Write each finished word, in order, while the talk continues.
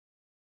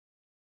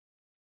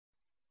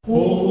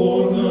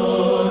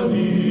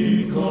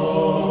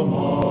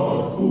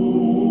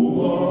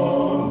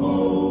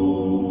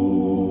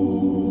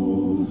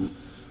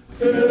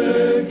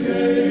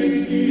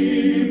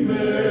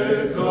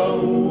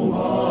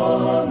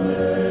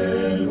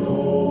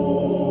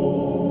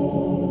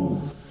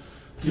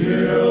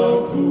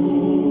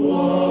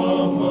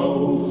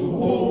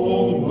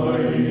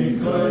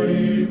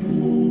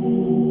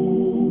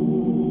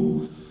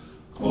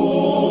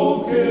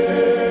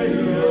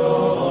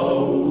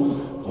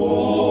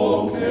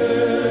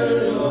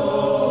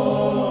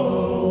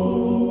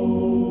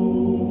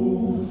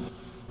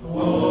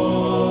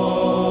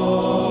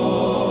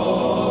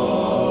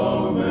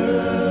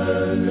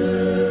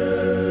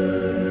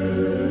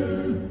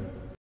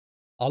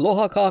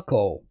Aloha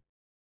kako.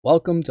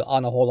 Welcome to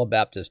Anahola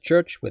Baptist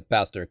Church with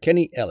Pastor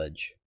Kenny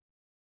Elledge.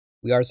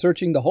 We are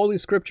searching the Holy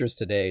Scriptures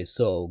today,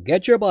 so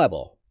get your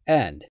Bible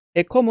and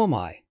e komo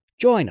mai,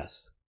 join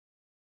us.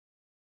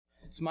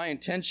 It's my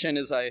intention,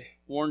 as I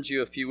warned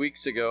you a few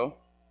weeks ago,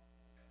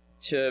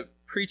 to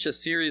preach a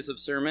series of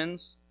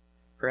sermons,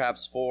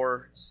 perhaps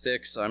 4,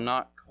 6, I'm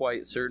not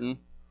quite certain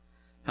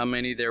how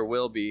many there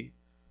will be,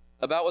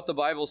 about what the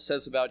Bible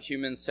says about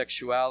human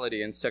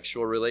sexuality and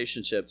sexual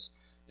relationships.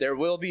 There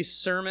will be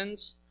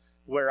sermons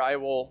where I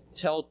will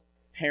tell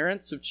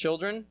parents of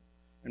children,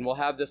 and we'll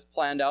have this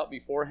planned out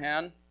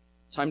beforehand,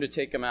 time to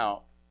take them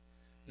out.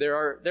 There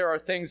are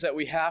things that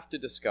we have to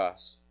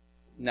discuss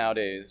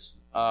nowadays.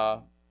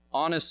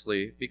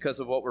 Honestly,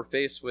 because of what we're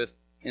faced with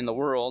in the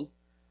world,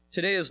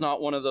 today is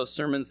not one of those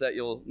sermons that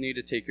you'll need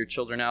to take your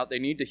children out. They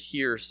need to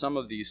hear some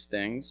of these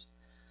things.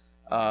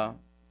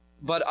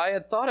 But I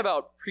had thought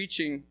about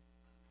preaching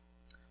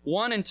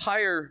one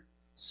entire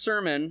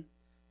sermon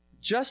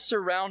just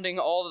surrounding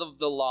all of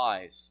the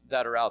lies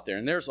that are out there.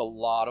 And there's a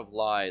lot of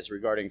lies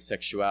regarding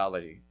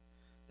sexuality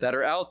that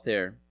are out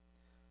there.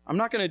 I'm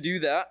not going to do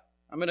that.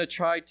 I'm going to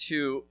try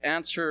to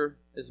answer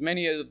as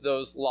many of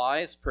those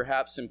lies,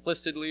 perhaps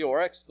implicitly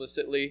or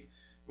explicitly,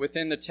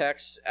 within the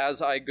text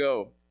as I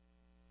go.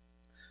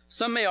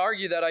 Some may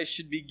argue that I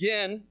should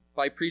begin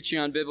by preaching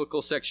on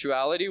biblical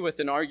sexuality with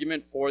an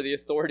argument for the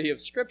authority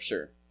of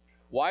Scripture.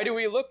 Why do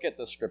we look at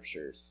the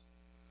Scriptures?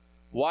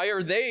 Why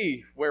are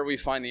they where we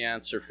find the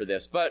answer for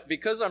this? But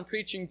because I'm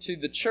preaching to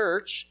the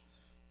church,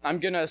 I'm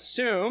going to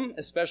assume,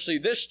 especially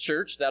this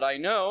church that I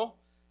know,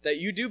 that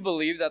you do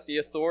believe that the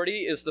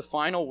authority is the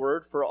final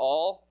word for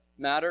all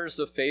matters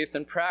of faith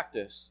and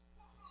practice.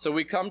 So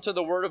we come to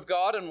the Word of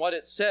God and what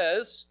it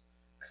says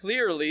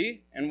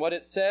clearly, and what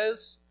it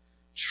says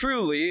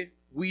truly,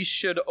 we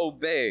should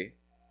obey.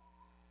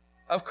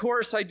 Of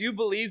course, I do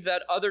believe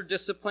that other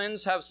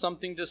disciplines have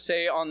something to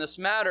say on this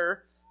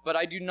matter, but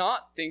I do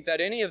not think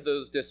that any of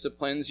those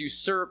disciplines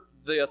usurp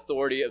the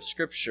authority of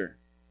Scripture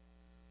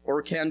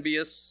or can be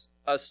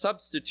a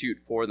substitute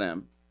for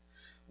them.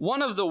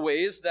 One of the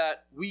ways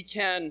that we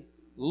can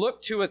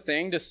look to a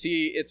thing to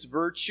see its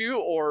virtue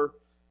or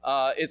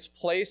its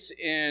place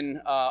in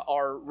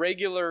our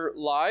regular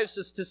lives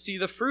is to see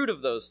the fruit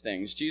of those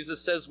things. Jesus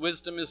says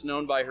wisdom is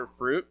known by her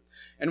fruit,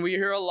 and we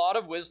hear a lot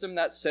of wisdom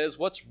that says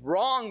what's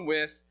wrong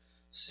with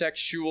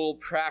sexual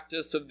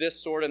practice of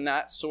this sort and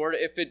that sort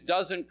if it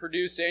doesn't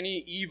produce any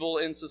evil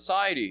in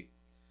society.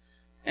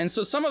 And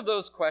so some of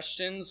those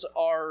questions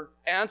are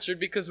answered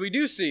because we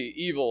do see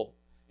evil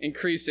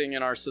increasing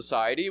in our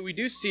society. We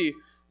do see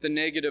the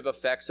negative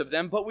effects of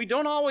them, but we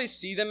don't always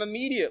see them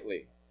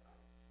immediately.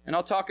 And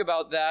I'll talk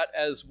about that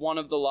as one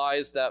of the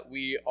lies that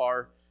we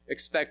are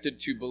expected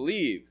to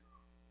believe.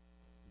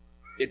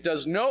 It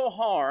does no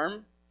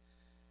harm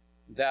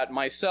that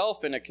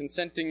myself and a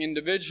consenting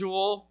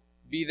individual,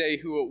 be they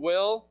who it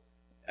will,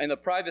 in the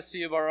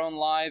privacy of our own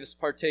lives,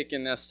 partake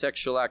in this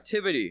sexual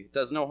activity. It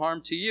does no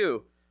harm to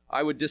you.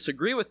 I would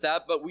disagree with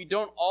that, but we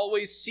don't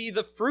always see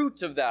the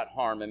fruit of that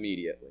harm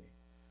immediately.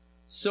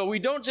 So we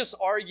don't just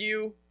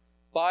argue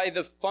by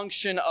the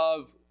function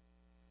of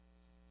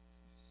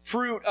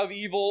fruit of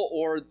evil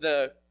or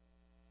the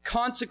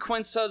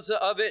consequences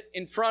of it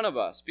in front of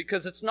us,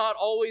 because it's not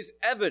always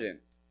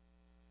evident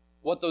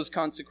what those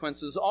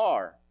consequences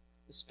are,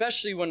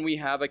 especially when we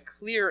have a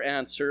clear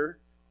answer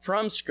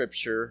from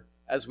Scripture,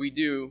 as we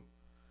do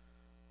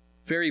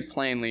very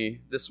plainly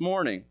this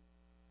morning.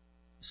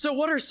 So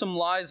what are some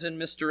lies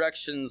and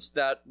misdirections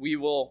that we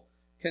will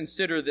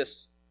consider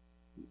this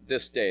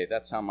day?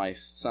 That's how my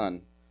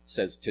son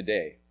says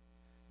today.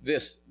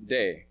 This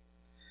day.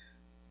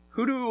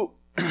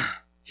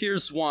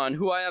 Here's one.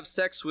 Who I have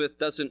sex with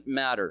doesn't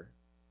matter.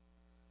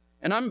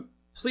 And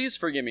please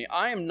forgive me,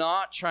 I am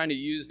not trying to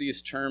use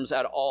these terms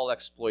at all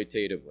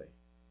exploitatively.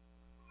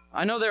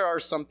 I know there are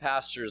some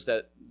pastors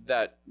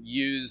that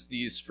use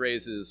these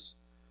phrases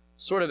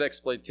sort of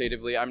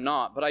exploitatively. I'm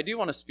not, but I do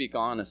want to speak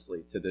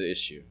honestly to the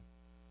issue.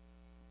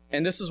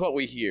 And this is what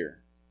we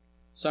hear.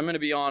 So I'm going to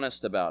be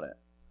honest about it.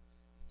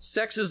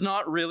 Sex is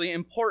not really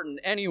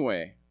important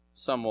anyway,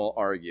 some will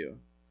argue.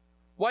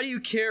 Why do you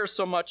care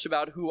so much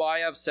about who I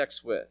have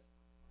sex with?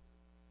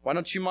 Why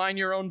don't you mind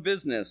your own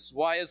business?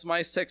 Why is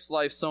my sex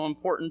life so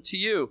important to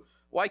you?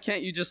 Why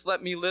can't you just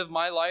let me live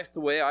my life the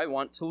way I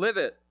want to live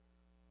it?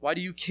 Why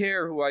do you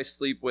care who I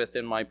sleep with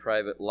in my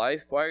private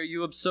life? Why are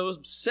you so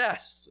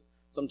obsessed?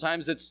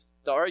 Sometimes it's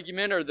the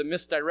argument or the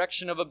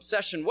misdirection of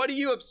obsession. What are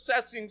you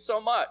obsessing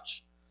so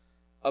much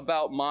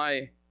about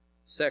my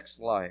sex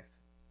life?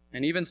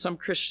 And even some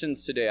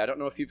Christians today, I don't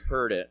know if you've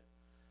heard it,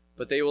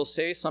 but they will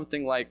say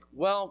something like,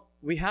 well,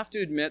 we have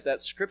to admit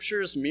that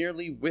scriptures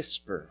merely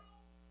whisper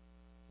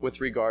with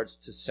regards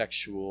to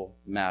sexual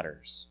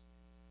matters.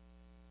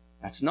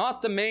 That's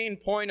not the main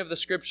point of the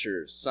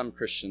scriptures, some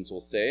Christians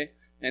will say.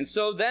 And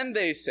so then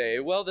they say,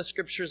 well, the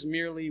scriptures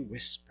merely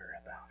whisper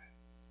about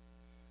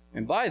it.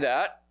 And by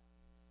that,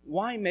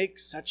 why make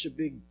such a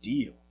big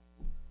deal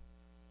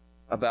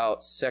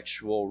about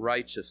sexual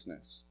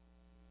righteousness?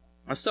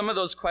 Now, some of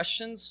those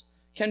questions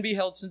can be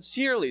held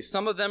sincerely.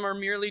 Some of them are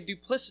merely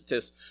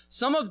duplicitous.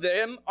 Some of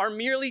them are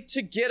merely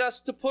to get us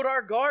to put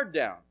our guard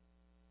down.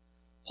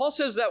 Paul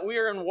says that we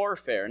are in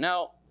warfare.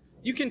 Now,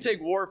 you can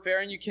take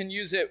warfare and you can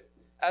use it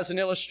as an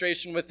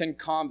illustration within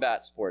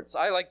combat sports.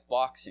 I like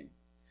boxing.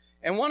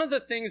 And one of the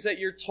things that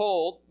you're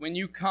told when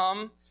you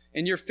come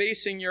and you're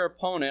facing your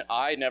opponent,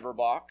 I never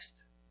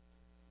boxed,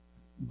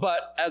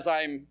 but as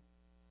I'm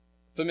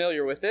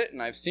familiar with it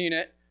and I've seen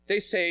it, they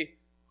say,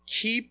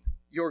 keep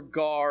your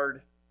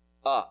guard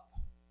up.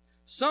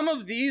 Some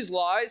of these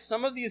lies,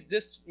 some of these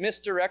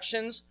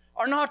misdirections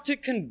are not to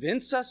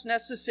convince us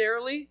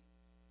necessarily,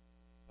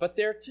 but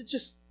they're to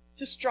just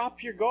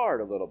drop your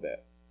guard a little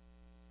bit.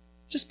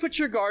 Just put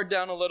your guard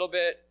down a little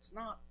bit. It's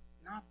not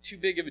too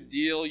big of a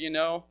deal, you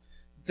know.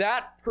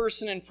 That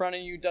person in front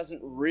of you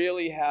doesn't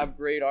really have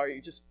great art. You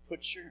just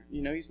put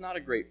he's not a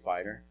great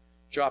fighter.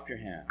 Drop your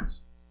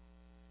hands.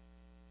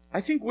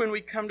 I think when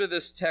we come to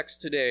this text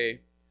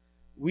today,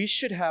 we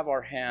should have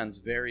our hands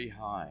very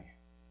high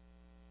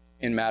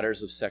in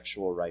matters of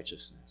sexual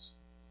righteousness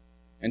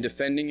and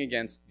defending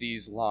against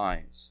these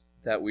lies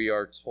that we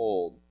are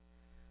told.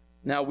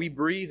 Now, we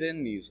breathe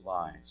in these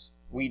lies.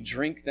 We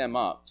drink them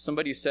up.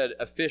 Somebody said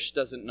a fish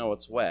doesn't know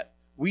it's wet.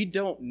 We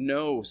don't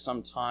know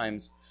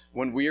sometimes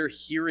when we're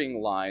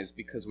hearing lies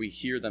because we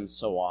hear them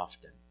so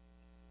often.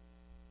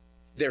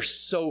 They're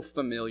so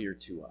familiar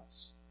to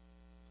us.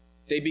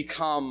 They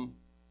become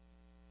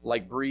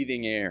like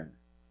breathing air.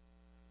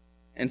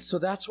 And so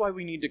that's why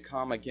we need to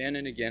come again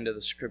and again to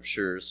the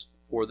scriptures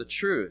for the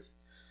truth.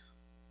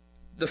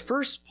 The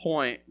first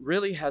point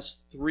really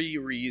has 3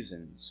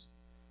 reasons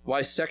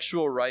why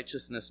sexual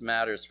righteousness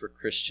matters for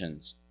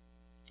Christians.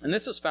 And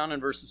this is found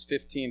in verses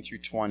 15 through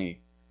 20.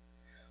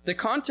 The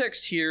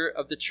context here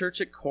of the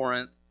church at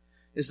Corinth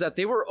is that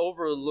they were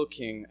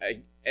overlooking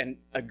an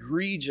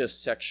egregious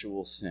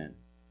sexual sin.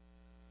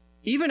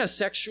 Even a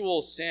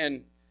sexual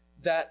sin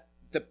that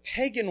the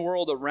pagan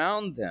world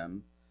around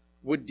them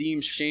would deem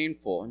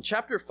shameful. In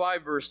chapter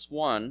 5, verse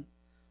 1,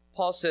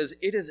 Paul says,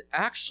 it is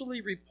actually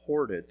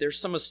reported, there's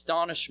some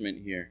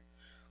astonishment here,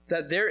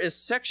 that there is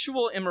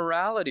sexual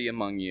immorality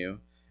among you,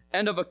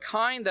 and of a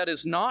kind that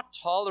is not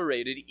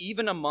tolerated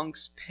even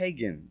amongst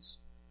pagans.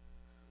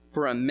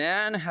 For a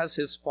man has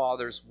his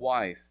father's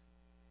wife.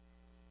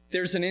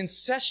 There's an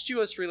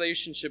incestuous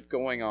relationship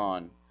going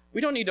on.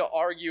 We don't need to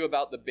argue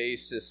about the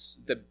basis,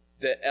 the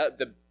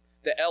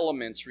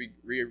elements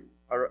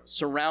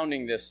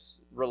surrounding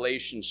this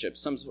relationship.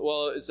 Some say,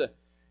 well,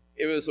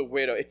 it was a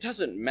widow. It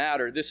doesn't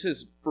matter. This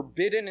is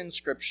forbidden in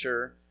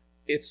Scripture.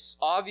 It's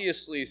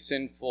obviously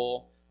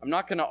sinful. I'm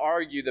not going to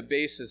argue the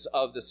basis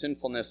of the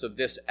sinfulness of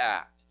this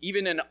act.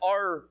 Even in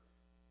our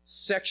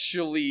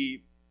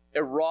sexually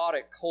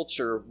erotic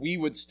culture, we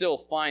would still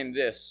find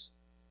this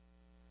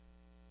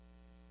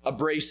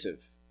abrasive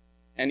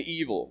and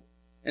evil.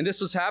 And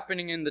this was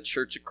happening in the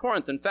church at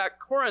Corinth. In fact,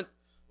 Corinth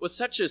was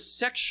such a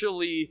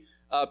sexually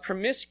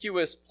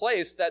promiscuous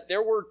place that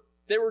there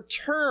were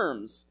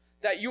terms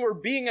that you were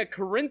being a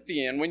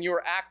Corinthian when you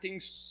were acting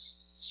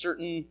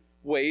certain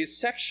ways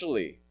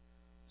sexually,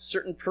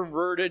 certain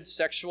perverted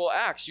sexual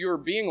acts. You were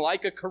being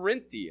like a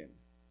Corinthian.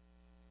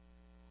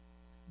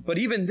 But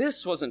even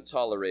this wasn't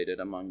tolerated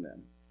among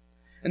them.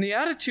 And the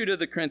attitude of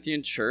the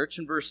Corinthian church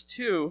in verse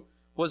 2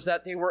 was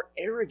that they were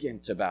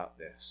arrogant about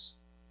this.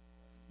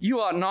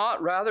 You ought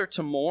not rather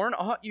to mourn?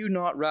 Ought you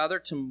not rather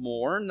to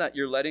mourn that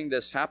you're letting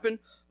this happen?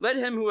 Let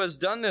him who has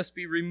done this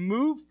be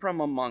removed from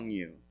among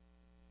you.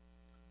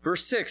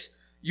 Verse 6,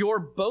 your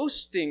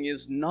boasting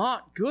is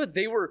not good.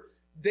 They were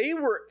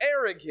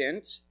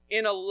arrogant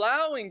in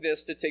allowing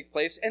this to take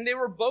place, and they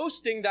were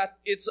boasting that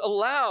it's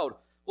allowed.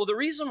 Well, the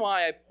reason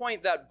why I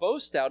point that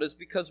boast out is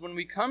because when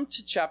we come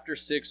to chapter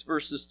 6,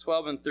 verses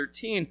 12 and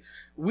 13,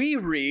 we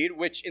read,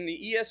 which in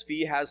the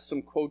ESV has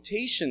some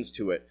quotations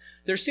to it.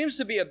 There seems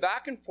to be a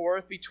back and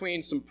forth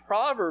between some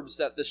proverbs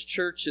that this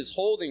church is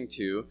holding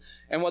to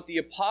and what the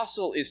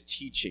apostle is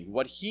teaching.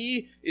 What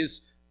he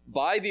is,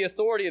 by the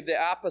authority of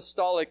the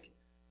apostolic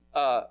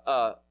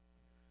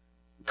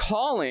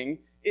calling,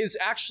 is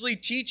actually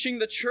teaching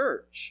the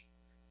church.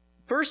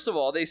 First of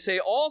all, they say,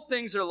 all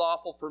things are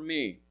lawful for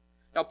me.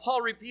 Now,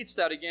 Paul repeats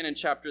that again in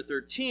chapter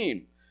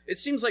 13. It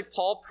seems like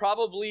Paul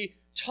probably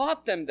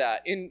taught them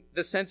that in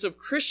the sense of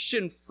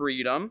Christian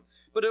freedom,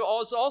 but it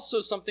was also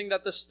something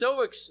that the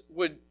Stoics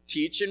would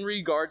teach in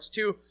regards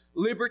to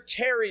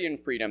libertarian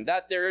freedom,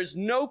 that there is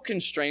no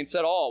constraints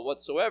at all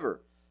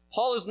whatsoever.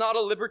 Paul is not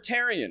a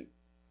libertarian.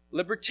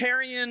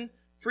 Libertarian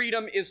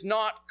freedom is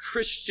not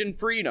Christian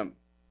freedom.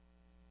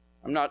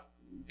 I'm not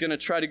going to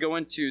try to go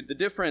into the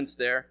difference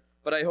there,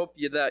 but I hope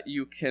that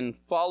you can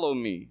follow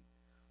me.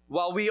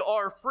 While we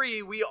are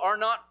free, we are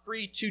not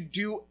free to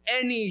do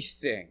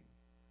anything.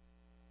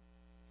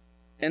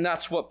 And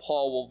that's what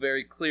Paul will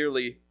very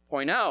clearly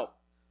point out.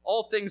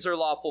 All things are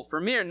lawful for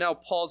me. And now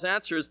Paul's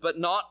answer is, but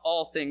not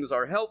all things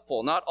are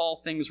helpful. Not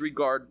all things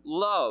regard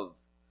love.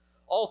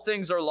 All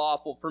things are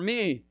lawful for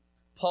me.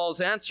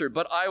 Paul's answer,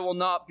 but I will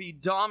not be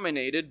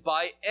dominated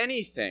by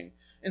anything.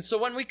 And so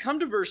when we come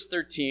to verse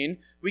 13,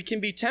 we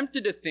can be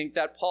tempted to think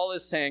that Paul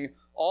is saying,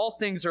 all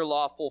things are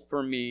lawful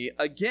for me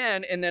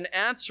again, and then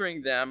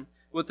answering them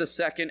with the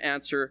second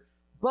answer.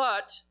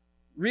 But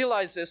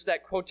realize this,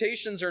 that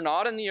quotations are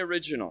not in the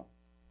original.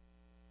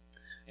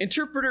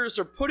 Interpreters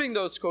are putting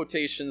those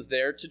quotations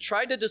there to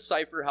try to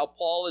decipher how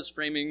Paul is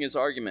framing his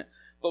argument.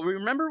 But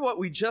remember what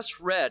we just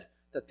read,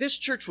 that this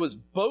church was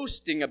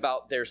boasting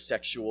about their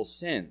sexual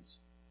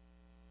sins.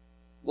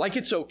 Like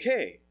it's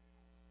okay.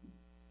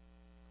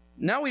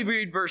 Now we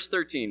read verse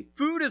 13.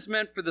 Food is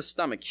meant for the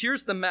stomach.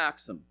 Here's the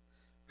maxim.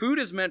 Food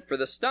is meant for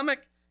the stomach,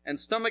 and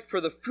stomach for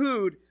the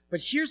food.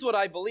 But here's what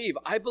I believe.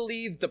 I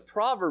believe the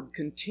proverb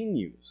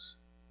continues.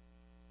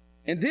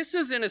 And this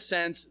is, in a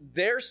sense,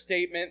 their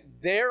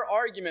statement, their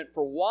argument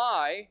for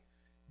why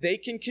they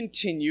can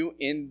continue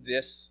in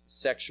this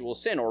sexual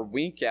sin or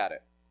wink at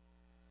it.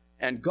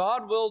 And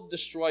God will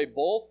destroy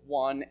both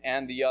one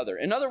and the other.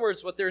 In other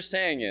words, what they're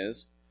saying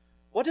is,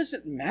 what does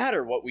it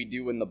matter what we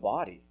do in the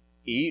body?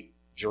 Eat,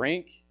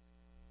 drink,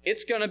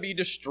 it's going to be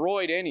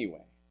destroyed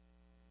anyway.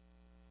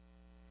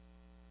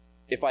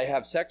 If I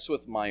have sex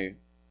with my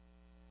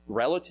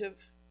relative,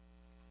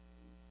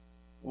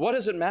 what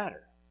does it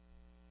matter?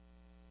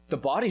 The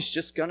body's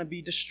just going to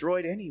be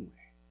destroyed anyway.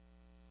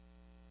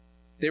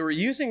 They were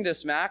using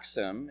this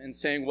maxim and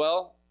saying,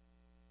 well,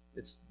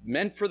 it's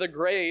meant for the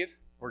grave.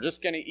 We're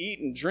just going to eat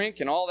and drink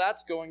and all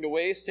that's going to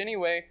waste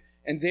anyway.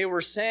 And they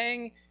were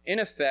saying, in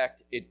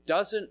effect, it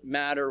doesn't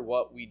matter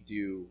what we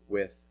do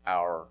with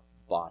our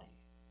body.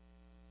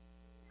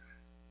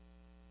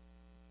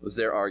 Was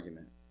their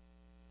argument.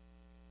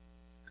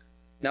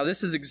 Now,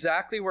 this is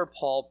exactly where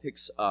Paul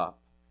picks up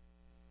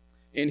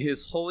in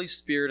his Holy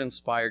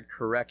Spirit-inspired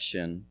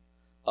correction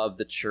of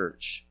the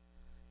church.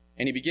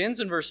 And he begins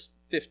in verse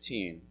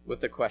 15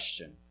 with a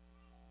question.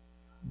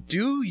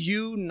 Do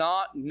you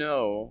not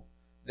know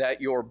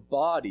that your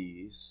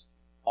bodies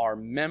are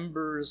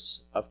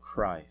members of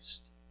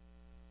Christ?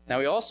 Now,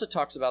 he also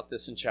talks about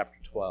this in chapter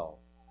 12.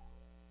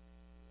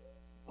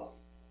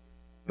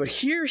 But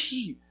here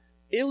he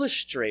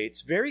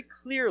illustrates very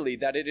clearly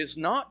that it is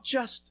not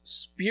just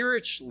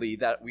spiritually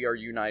that we are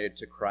united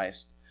to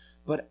Christ,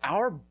 but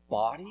our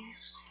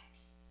bodies,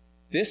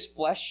 this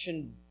flesh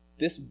and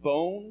this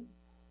bone,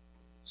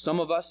 some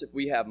of us if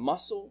we have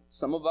muscle,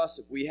 some of us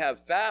if we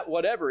have fat,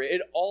 whatever,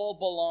 it all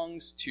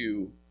belongs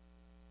to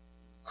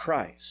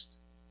Christ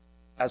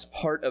as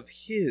part of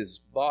his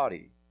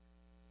body.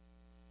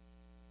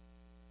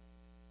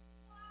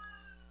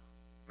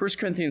 1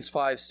 Corinthians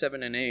 5,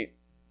 7, and 8,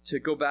 to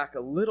go back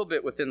a little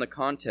bit within the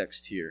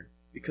context here,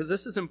 because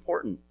this is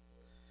important.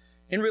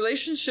 In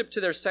relationship to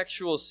their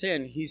sexual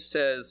sin, he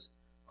says,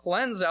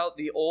 cleanse out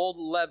the old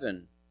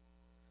leaven,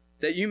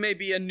 that you may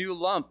be a new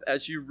lump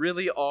as you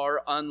really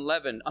are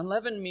unleavened.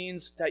 Unleavened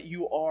means that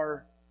you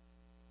are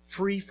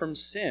free from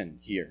sin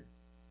here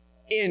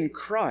in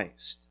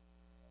Christ.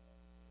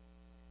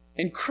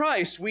 In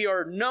Christ, we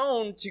are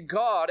known to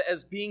God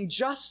as being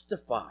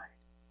justified,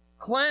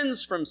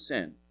 cleansed from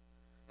sin.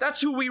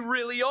 That's who we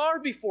really are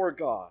before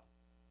God.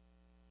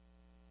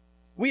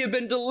 We have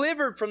been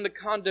delivered from the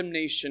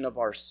condemnation of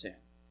our sin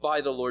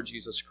by the Lord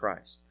Jesus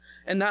Christ.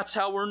 And that's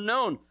how we're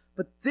known.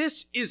 But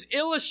this is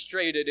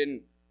illustrated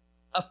in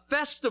a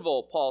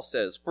festival, Paul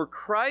says. For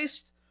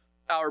Christ,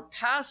 our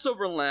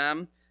Passover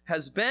lamb,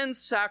 has been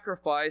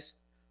sacrificed.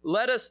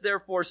 Let us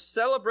therefore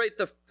celebrate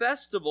the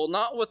festival,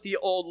 not with the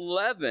old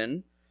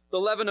leaven, the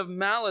leaven of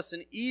malice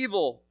and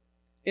evil.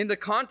 In the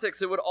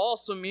context, it would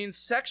also mean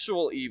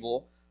sexual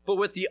evil, but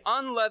with the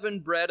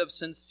unleavened bread of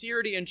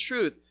sincerity and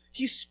truth.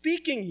 He's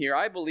speaking here,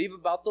 I believe,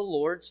 about the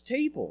Lord's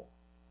table.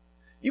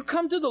 You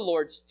come to the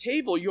Lord's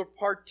table, you're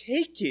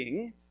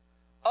partaking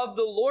of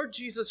the Lord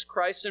Jesus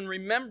Christ in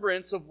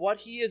remembrance of what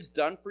he has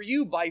done for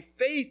you. By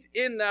faith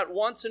in that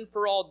once and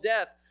for all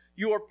death,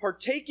 you are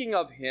partaking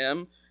of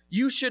him.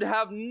 You should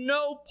have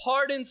no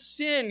part in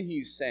sin,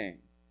 he's saying.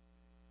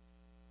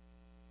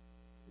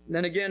 And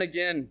then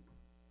again,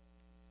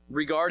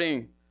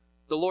 regarding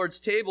the Lord's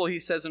table, he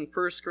says in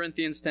 1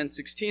 Corinthians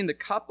 10:16, the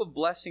cup of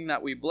blessing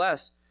that we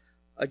bless,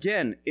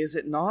 again, is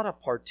it not a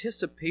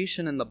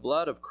participation in the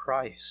blood of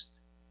Christ?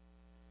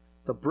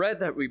 The bread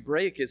that we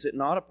break, is it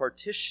not a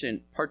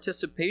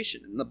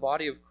participation in the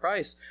body of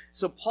Christ?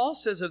 So Paul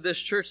says of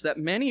this church that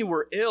many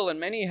were ill and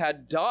many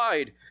had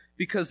died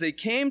because they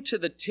came to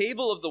the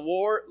table of the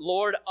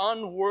Lord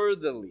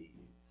unworthily,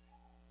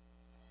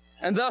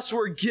 and thus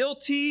were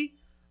guilty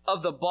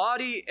of the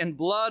body and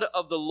blood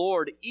of the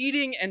Lord,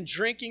 eating and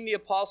drinking, the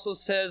apostle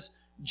says,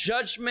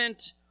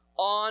 judgment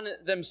on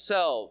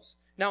themselves.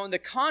 Now, in the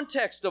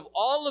context of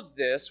all of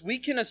this, we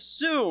can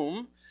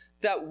assume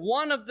that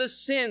one of the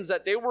sins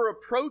that they were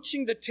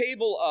approaching the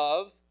table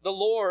of the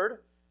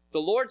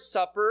Lord's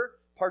Supper,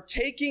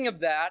 partaking of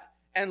that,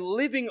 and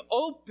living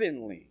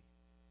openly,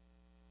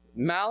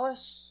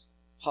 malice,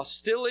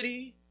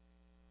 hostility,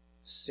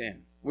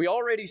 sin. We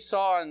already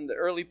saw in the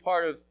early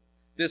part of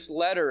this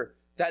letter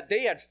that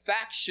they had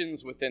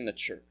factions within the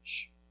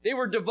church. They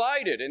were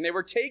divided and they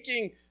were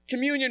taking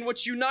communion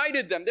which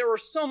united them. There were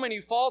so many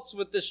faults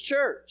with this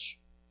church.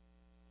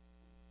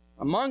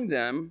 Among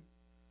them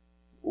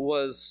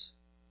was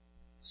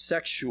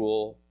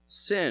sexual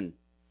sin.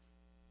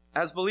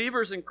 As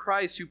believers in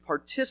Christ who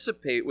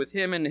participate with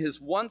Him in His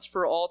once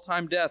for all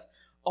time death,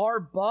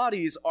 our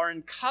bodies are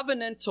in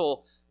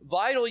covenantal,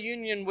 vital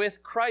union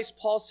with Christ.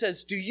 Paul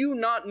says, do you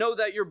not know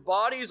that your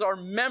bodies are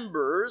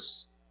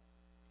members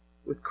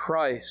with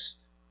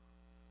Christ?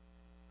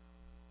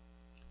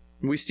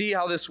 And we see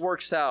how this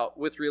works out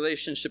with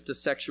relationship to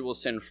sexual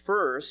sin.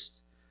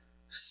 First,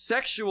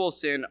 sexual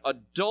sin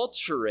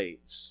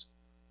adulterates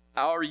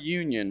our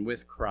union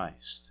with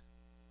Christ.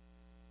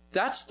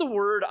 That's the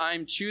word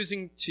I'm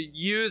choosing to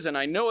use, and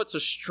I know it's a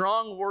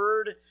strong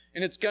word,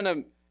 and it's going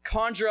to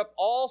conjure up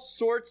all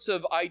sorts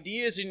of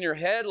ideas in your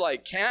head,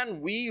 like, can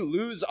we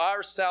lose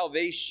our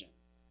salvation?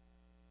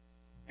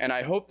 And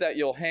I hope that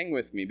you'll hang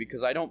with me,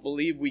 because I don't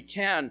believe we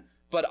can,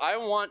 but I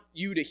want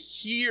you to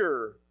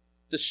hear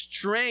the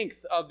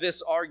strength of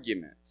this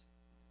argument.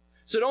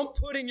 So don't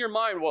put in your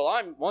mind, well,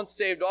 I'm once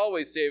saved,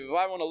 always saved. If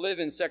I want to live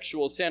in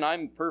sexual sin,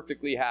 I'm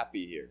perfectly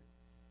happy here,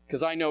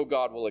 because I know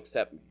God will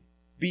accept me.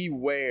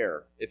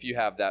 Beware if you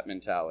have that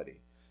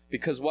mentality.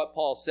 Because what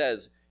Paul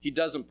says, he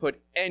doesn't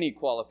put any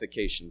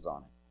qualifications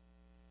on it.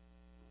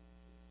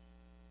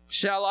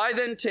 Shall I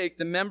then take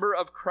the member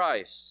of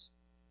Christ,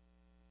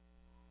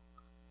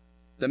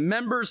 the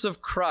members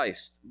of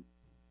Christ,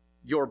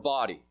 your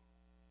body,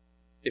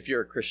 if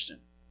you're a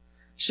Christian?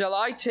 Shall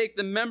I take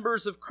the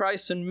members of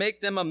Christ and make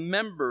them a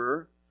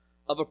member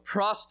of a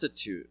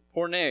prostitute,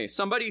 porne,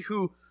 somebody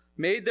who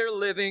made their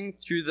living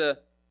through the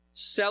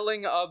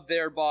selling of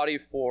their body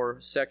for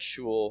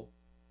sexual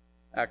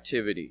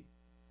activity?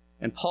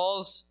 And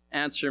Paul's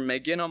answer,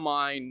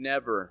 meginomai,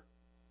 never.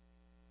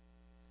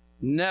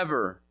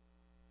 Never.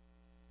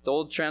 The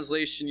old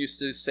translation used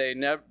to say,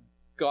 never,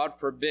 God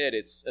forbid.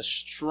 It's a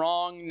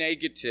strong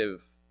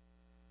negative.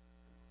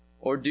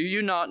 Or do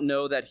you not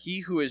know that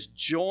he who is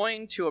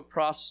joined to a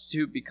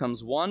prostitute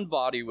becomes one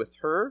body with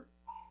her?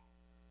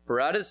 For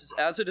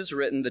as it is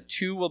written, the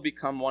two will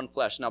become one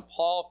flesh. Now,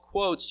 Paul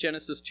quotes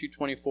Genesis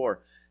 2:24.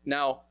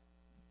 Now,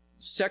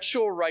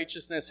 sexual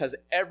righteousness has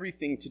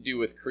everything to do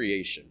with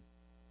creation.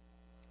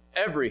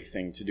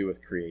 Everything to do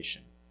with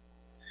creation.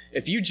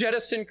 If you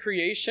jettison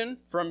creation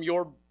from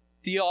your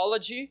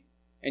theology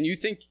and you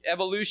think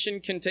evolution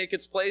can take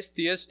its place,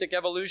 theistic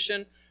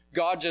evolution,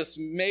 God just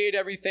made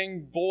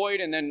everything void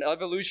and then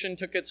evolution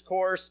took its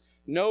course,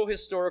 no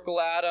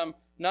historical Adam,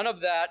 none of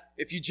that.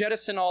 If you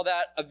jettison all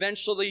that,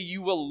 eventually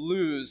you will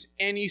lose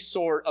any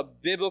sort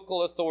of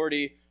biblical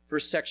authority for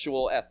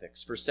sexual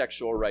ethics, for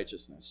sexual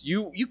righteousness.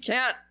 You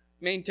can't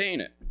maintain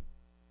it.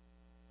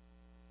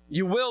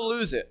 You will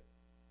lose it.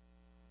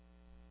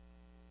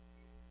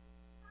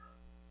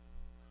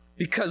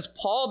 Because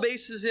Paul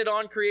bases it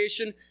on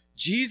creation,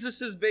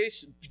 Jesus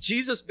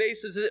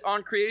bases it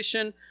on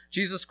creation.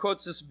 Jesus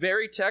quotes this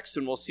very text,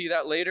 and we'll see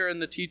that later in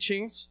the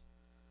teachings.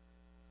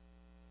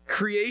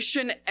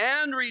 Creation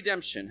and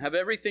redemption have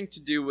everything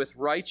to do with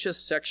righteous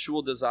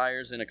sexual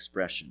desires and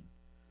expression.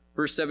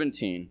 Verse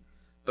 17,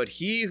 but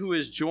he who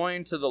is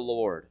joined to the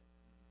Lord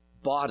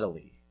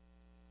bodily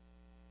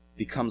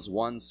becomes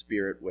one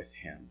spirit with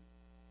him.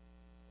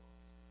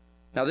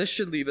 Now this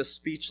should leave us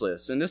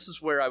speechless, and this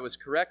is where I was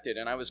corrected,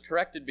 and I was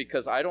corrected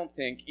because I don't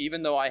think,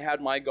 even though I had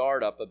my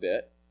guard up a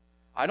bit,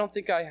 I don't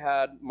think I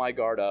had my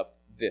guard up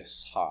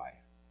this high.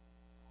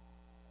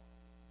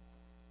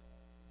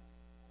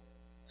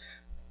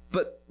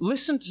 But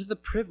listen to the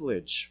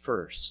privilege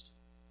first.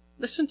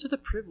 Listen to the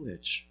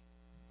privilege.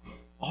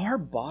 Our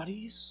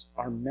bodies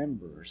are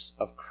members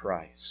of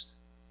Christ.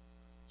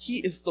 He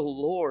is the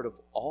Lord of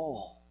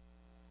all.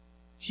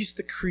 He's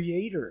the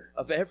creator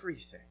of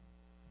everything.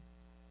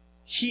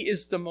 He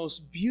is the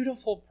most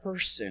beautiful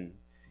person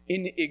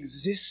in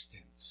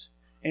existence,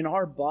 and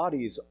our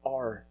bodies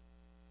are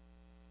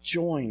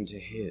joined to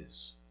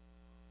His.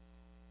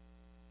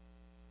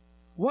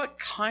 What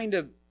kind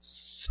of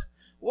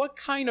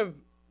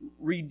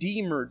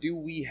Redeemer do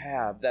we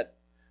have?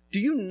 Do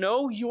you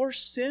know your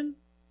sin?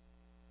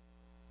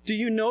 Do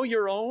you know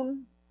your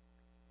own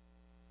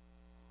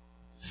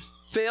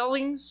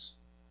failings?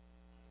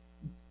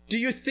 Do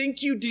you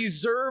think you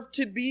deserve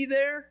to be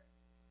there?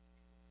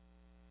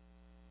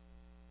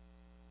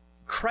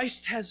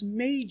 Christ has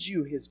made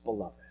you His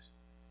beloved.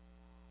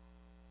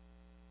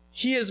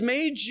 He has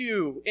made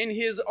you in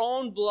his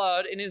own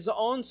blood, in his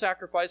own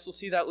sacrifice, we'll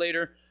see that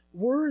later,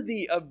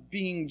 worthy of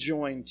being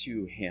joined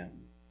to him.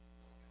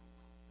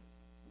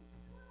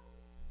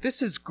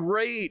 This is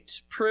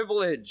great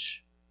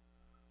privilege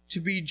to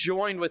be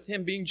joined with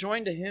him. Being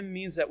joined to him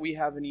means that we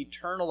have an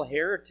eternal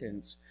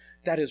inheritance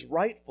that is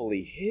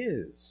rightfully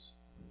his.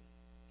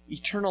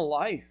 Eternal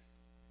life,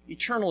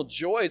 eternal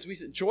joys. We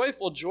say,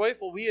 joyful,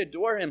 joyful, we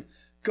adore him.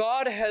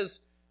 God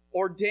has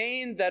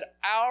ordained that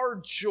our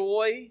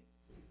joy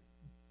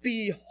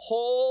be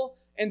whole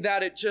and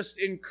that it just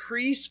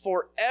increase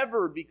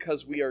forever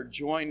because we are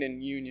joined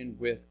in union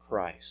with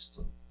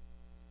Christ.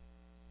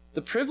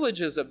 The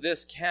privileges of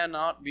this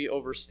cannot be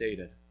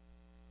overstated.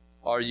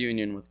 Our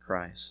union with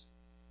Christ.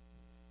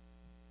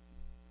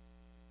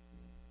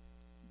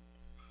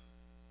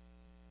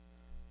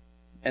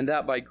 And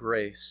that by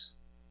grace.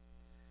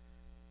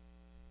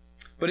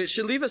 But it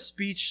should leave us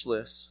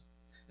speechless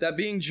that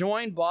being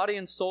joined body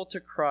and soul to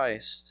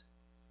Christ,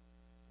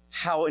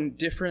 how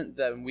indifferent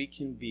then we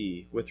can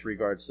be with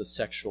regards to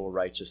sexual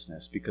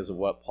righteousness because of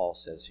what Paul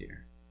says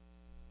here.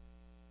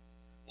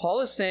 Paul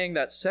is saying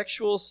that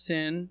sexual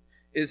sin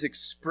is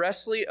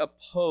expressly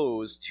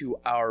opposed to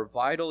our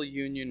vital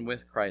union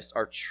with Christ,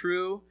 our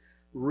true,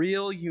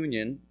 real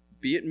union,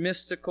 be it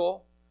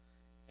mystical,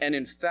 and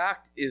in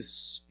fact is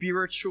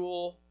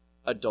spiritual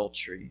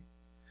adultery.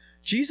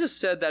 Jesus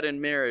said that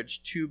in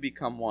marriage, two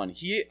become one.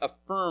 He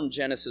affirmed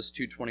Genesis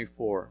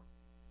 2:24.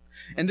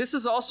 And this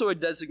is also a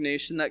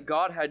designation that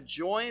God had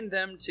joined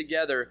them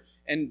together.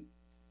 And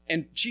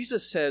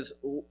Jesus says,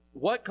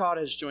 what God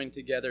has joined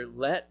together,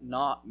 let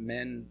not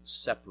men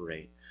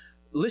separate.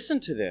 Listen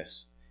to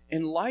this.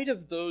 In light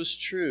of those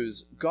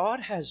truths,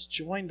 God has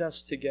joined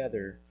us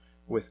together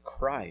with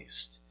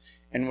Christ.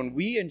 And when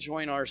we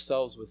enjoin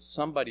ourselves with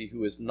somebody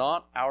who is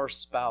not our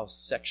spouse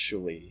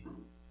sexually,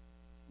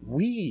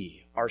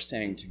 we are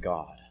saying to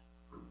God,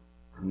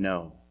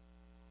 no,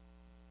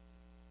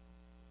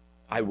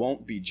 I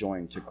won't be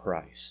joined to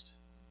Christ.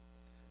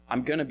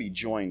 I'm going to be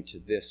joined to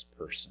this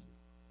person.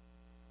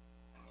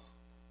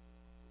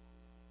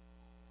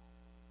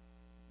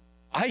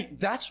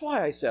 That's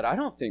why I said I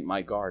don't think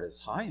my guard is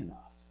high enough.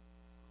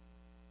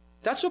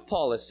 That's what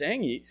Paul is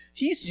saying.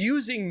 He's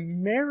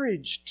using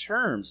marriage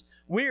terms.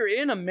 We're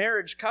in a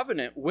marriage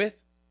covenant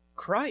with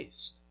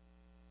Christ.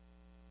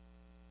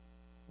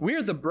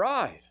 We're the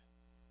bride.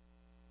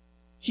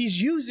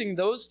 He's using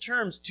those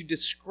terms to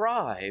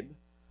describe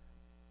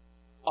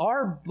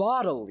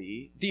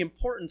the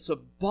importance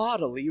of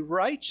bodily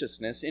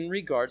righteousness in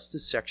regards to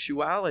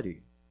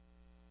sexuality.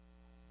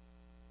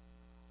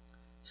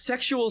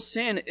 Sexual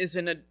sin is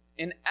an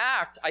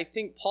act, I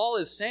think Paul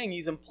is saying,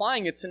 he's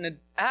implying it's an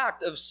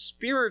act of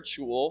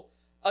spiritual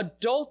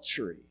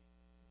adultery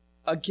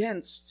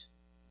against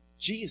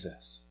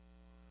Jesus.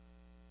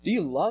 Do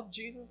you love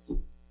Jesus?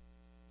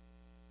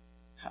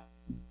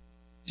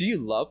 Do you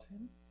love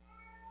him?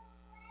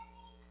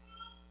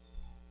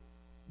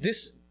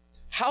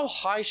 How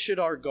high should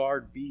our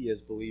guard be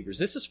as believers?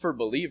 This is for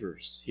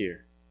believers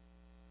here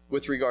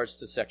with regards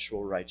to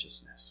sexual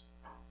righteousness.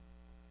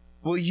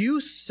 Will you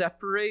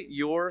separate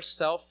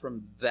yourself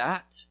from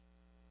that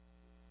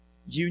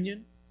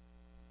union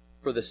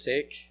for the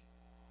sake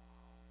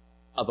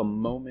of a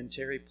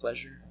momentary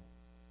pleasure?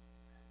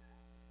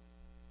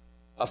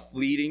 A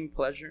fleeting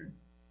pleasure?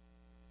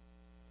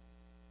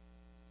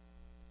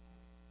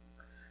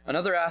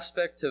 Another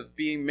aspect of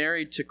being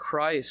married to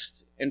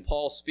Christ, and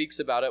Paul speaks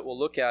about it, we'll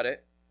look at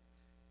it,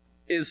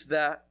 is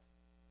that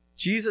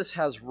Jesus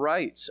has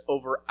rights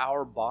over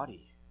our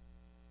body.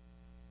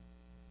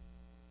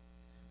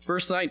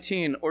 Verse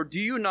 19, or do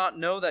you not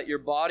know that your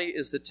body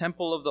is the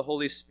temple of the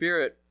Holy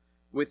Spirit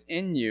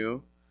within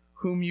you,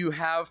 whom you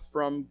have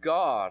from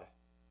God?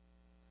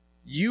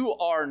 You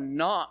are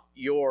not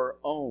your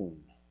own.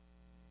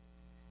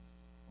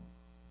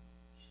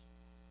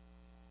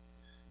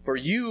 For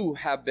you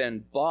have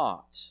been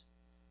bought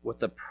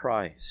with a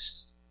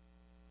price.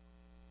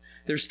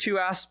 There's two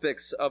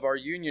aspects of our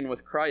union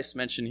with Christ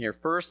mentioned here.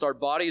 First, our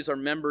bodies are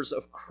members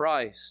of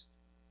Christ's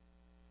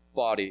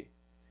body.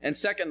 And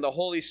second, the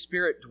Holy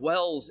Spirit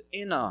dwells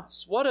in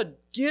us. What a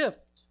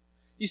gift.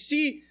 You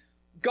see,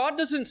 God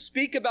doesn't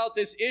speak about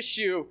this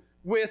issue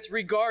with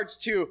regards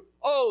to,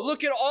 oh,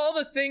 look at all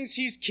the things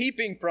he's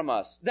keeping from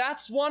us.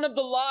 That's one of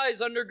the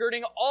lies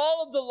undergirding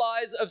all of the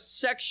lies of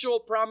sexual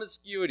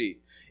promiscuity.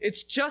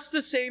 It's just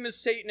the same as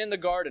Satan in the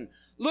garden.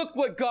 Look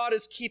what God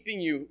is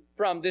keeping you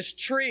from, this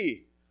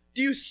tree.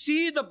 Do you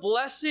see the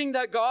blessing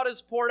that God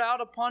has poured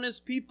out upon his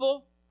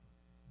people?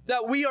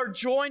 That we are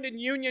joined in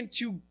union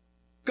to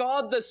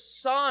God the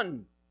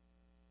Son.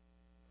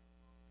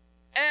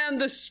 And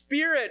the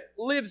Spirit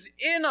lives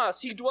in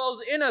us. He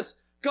dwells in us.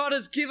 God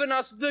has given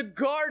us the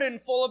garden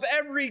full of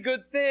every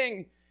good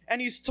thing.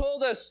 And he's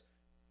told us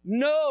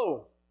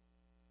no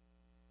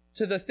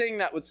to the thing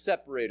that would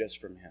separate us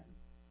from him.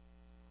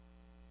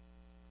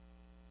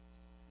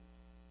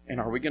 And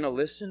are we going to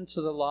listen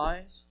to the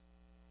lies?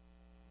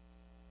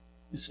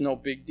 It's no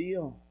big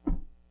deal.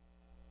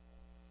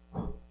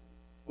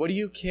 What do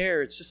you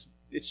care? It's just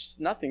it's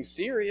nothing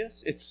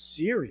serious. It's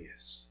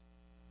serious.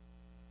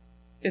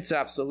 It's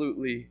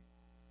absolutely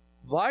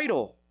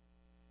vital.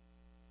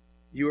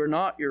 You are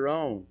not your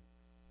own.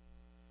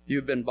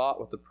 You've been bought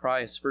with a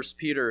price. 1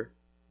 Peter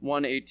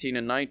 1:18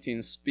 and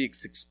 19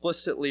 speaks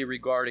explicitly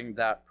regarding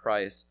that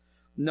price.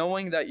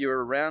 Knowing that you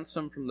are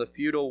ransomed from the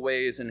futile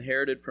ways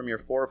inherited from your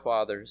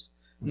forefathers,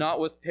 not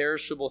with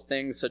perishable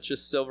things such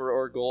as silver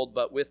or gold,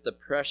 but with the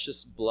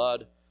precious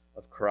blood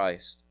of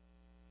Christ.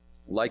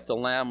 Like the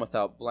Lamb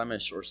without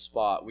blemish or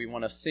spot. We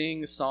want to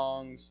sing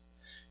songs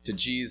to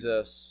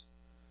Jesus.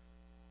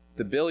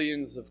 The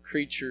billions of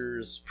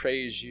creatures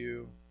praise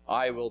you.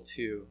 I will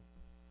too.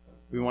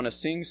 We want to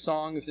sing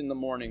songs in the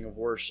morning of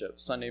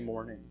worship, Sunday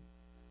morning.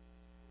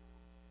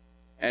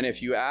 And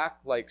if you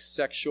act like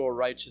sexual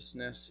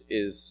righteousness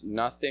is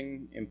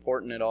nothing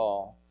important at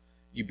all,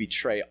 you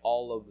betray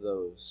all of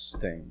those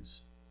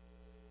things.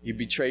 You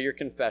betray your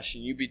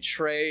confession. You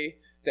betray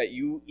that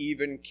you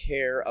even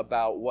care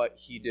about what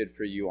he did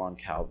for you on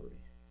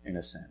Calvary, in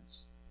a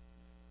sense.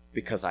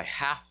 Because I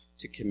have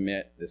to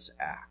commit this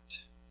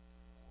act.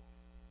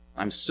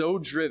 I'm so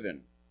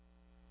driven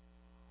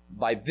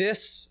by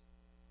this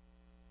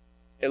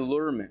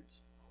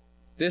allurement,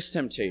 this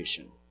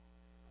temptation,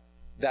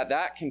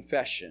 that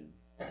confession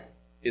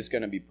is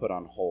going to be put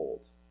on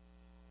hold.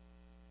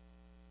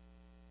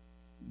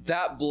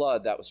 That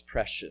blood that was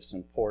precious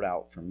and poured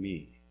out for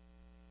me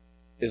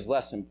is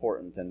less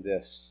important than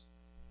this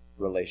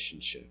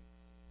relationship.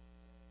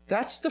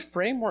 That's the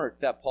framework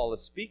that Paul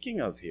is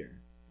speaking of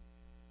here.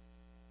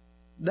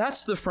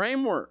 That's the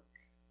framework.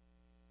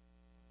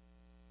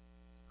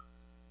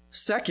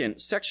 Second,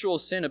 sexual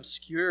sin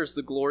obscures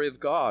the glory of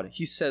God.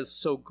 He says,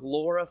 so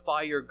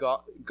glorify your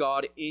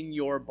God in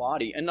your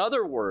body. In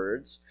other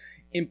words,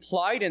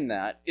 implied in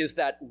that is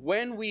that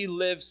when we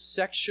live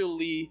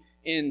sexually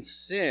in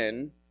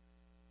sin,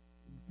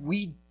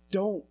 we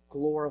don't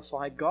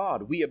glorify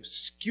God. We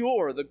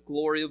obscure the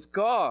glory of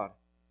God.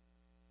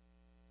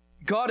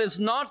 God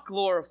is not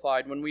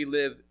glorified when we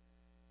live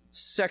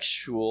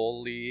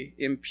sexually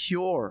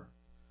impure.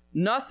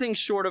 Nothing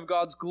short of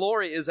God's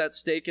glory is at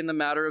stake in the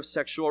matter of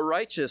sexual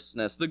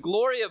righteousness. The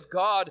glory of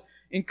God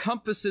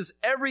encompasses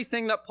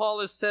everything that Paul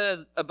has said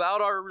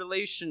about our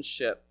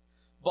relationship,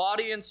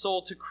 body and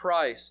soul to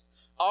Christ,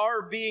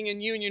 our being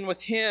in union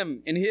with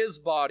him in his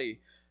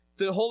body,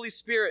 the Holy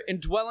Spirit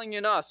indwelling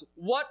in us.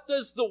 What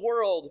does the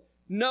world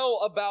know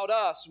about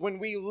us when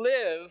we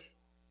live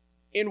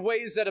in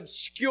ways that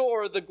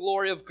obscure the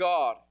glory of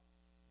God?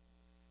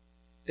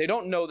 They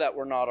don't know that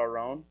we're not our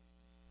own.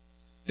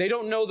 They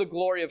don't know the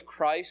glory of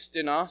Christ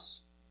in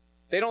us.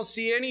 They don't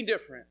see any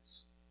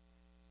difference.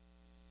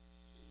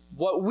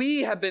 What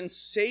we have been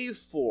saved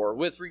for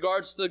with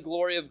regards to the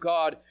glory of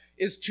God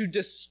is to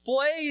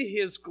display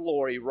his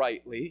glory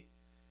rightly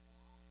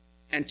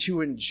and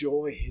to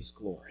enjoy his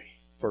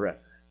glory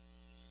forever.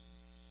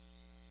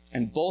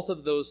 And both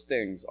of those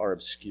things are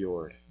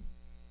obscured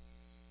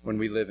when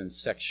we live in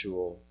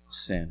sexual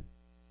sin.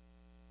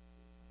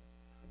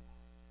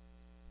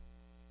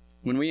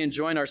 When we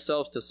enjoin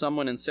ourselves to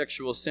someone in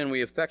sexual sin,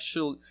 we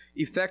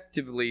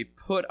effectively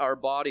put our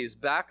bodies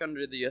back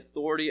under the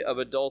authority of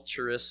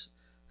adulterous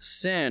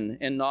sin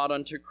and not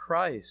unto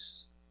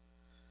Christ.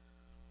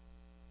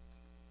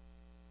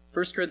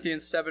 1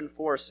 Corinthians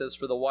 7:4 says,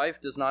 for the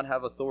wife does not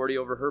have authority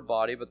over her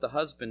body, but the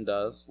husband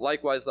does.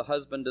 Likewise, the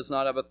husband does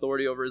not have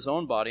authority over his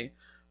own body,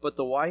 but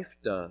the wife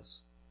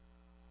does.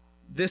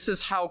 This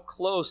is how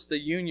close the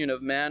union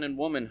of man and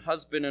woman,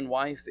 husband and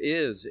wife,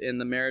 is in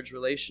the marriage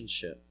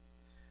relationship.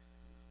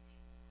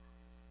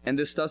 And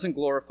this doesn't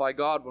glorify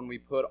God when we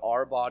put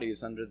our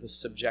bodies under the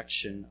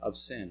subjection of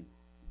sin.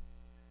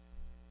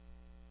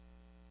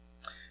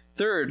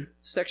 Third,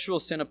 sexual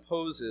sin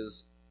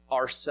opposes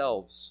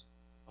ourselves,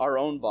 our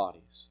own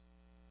bodies.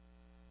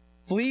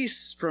 Flee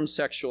from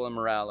sexual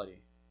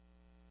immorality.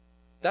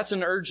 That's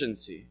an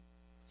urgency.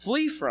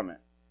 Flee from it.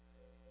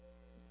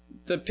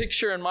 The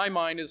picture in my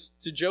mind is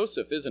to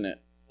Joseph, isn't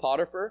it?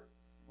 Potiphar.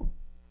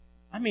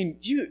 I mean,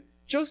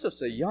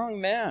 Joseph's a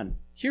young man.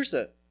 Here's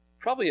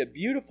probably a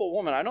beautiful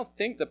woman. I don't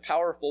think the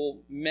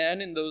powerful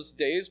men in those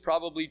days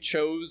probably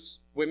chose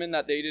women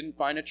that they didn't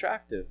find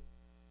attractive.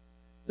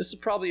 This is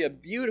probably a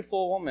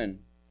beautiful woman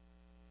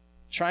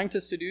trying to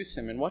seduce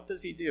him. And what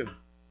does he do?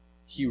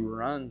 He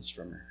runs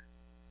from her.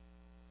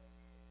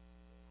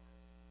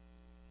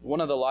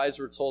 One of the lies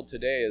we're told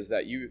today is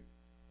that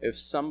if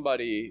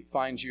somebody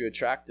finds you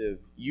attractive,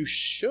 you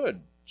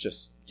should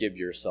just give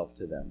yourself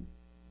to them.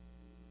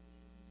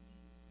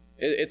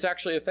 It's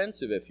actually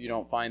offensive if you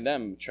don't find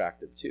them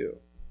attractive too.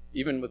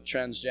 Even with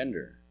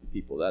transgender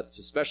people, that's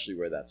especially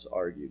where that's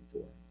argued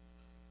for.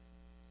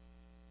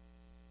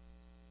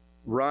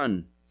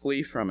 Run,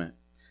 flee from it.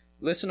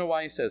 Listen to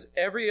why he says,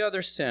 every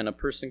other sin a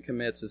person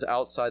commits is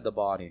outside the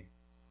body.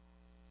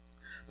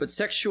 But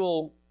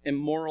sexual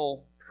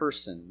immoral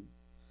person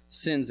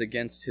sins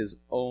against his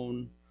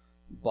own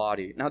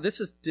body. Now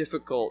this is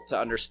difficult to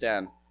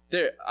understand.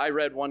 I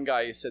read one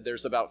guy, he said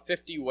there's about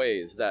 50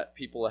 ways that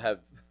people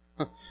have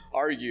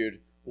argued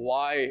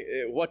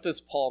what does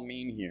Paul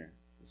mean here?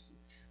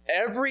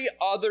 Every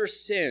other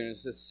sin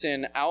is a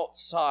sin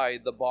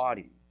outside the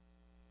body.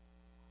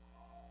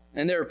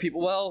 And there are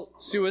people, well,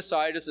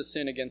 suicide is a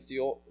sin against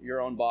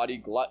your own body,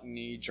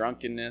 gluttony,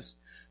 drunkenness.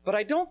 But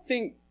I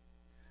think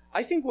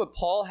what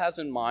Paul has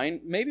in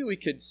mind, maybe we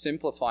could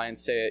simplify and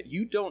say it,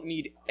 you don't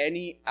need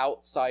any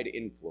outside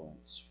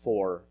influence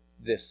for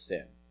this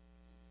sin.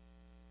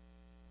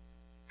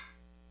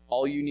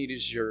 All you need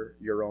is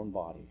your own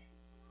body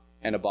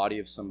and a body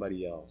of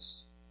somebody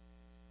else.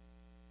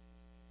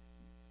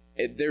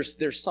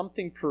 There's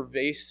something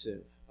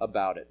pervasive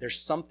about it. There's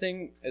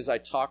something, as I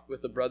talked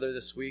with a brother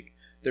this week,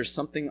 there's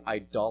something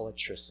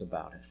idolatrous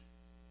about it.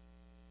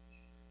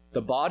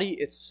 The body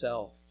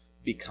itself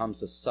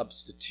becomes a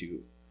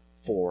substitute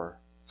for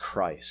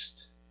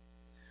Christ.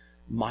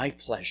 My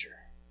pleasure,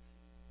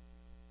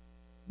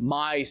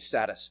 my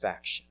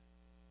satisfaction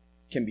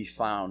can be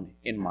found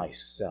in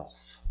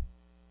myself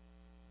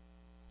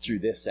through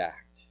this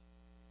act.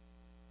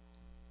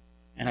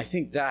 And I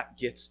think that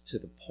gets to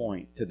the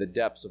point, to the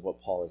depths of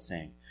what Paul is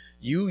saying.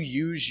 You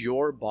use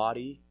your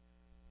body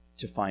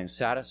to find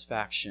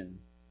satisfaction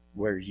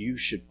where you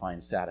should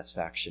find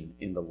satisfaction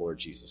in the Lord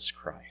Jesus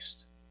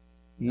Christ,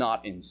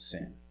 not in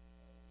sin.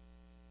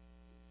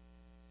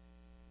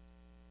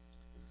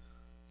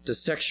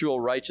 Does sexual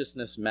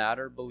righteousness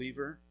matter,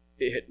 believer?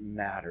 It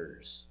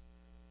matters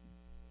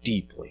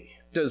deeply.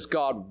 Does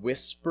God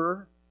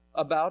whisper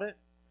about it?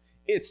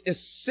 It is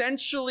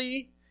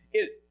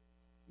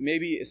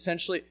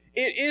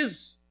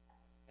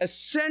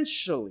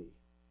essentially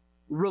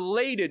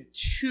related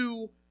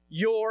to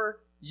your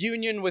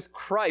union with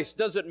Christ.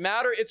 Does it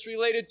matter? It's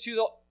related to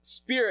the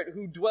Spirit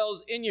who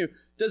dwells in you.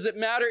 Does it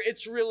matter?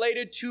 It's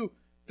related to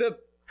the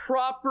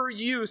proper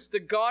use, the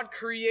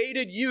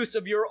God-created use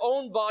of your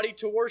own body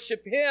to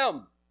worship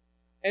Him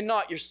and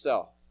not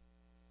yourself.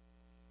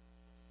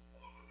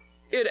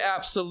 It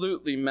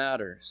absolutely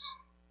matters.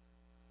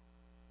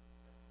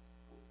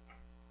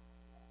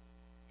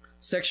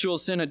 Sexual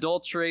sin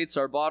adulterates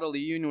our bodily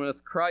union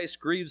with Christ,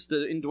 grieves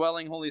the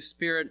indwelling Holy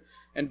Spirit,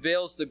 and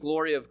veils the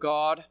glory of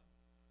God,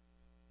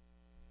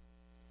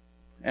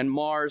 and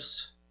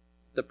mars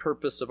the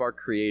purpose of our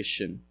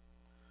creation,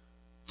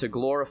 to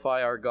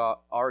glorify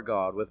our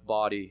God with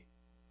body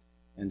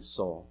and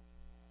soul.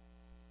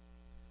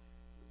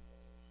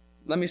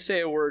 Let me say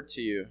a word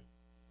to you.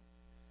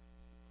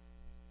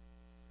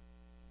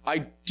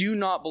 I do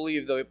not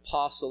believe the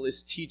apostle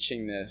is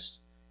teaching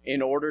this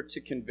in order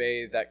to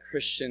convey that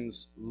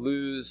Christians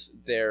lose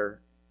their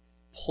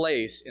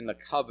place in the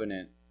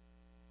covenant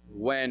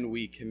when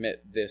we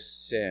commit this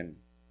sin.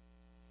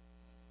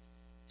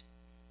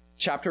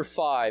 Chapter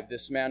 5,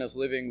 this man is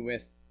living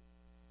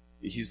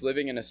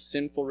in a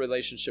sinful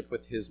relationship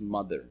with his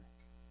mother.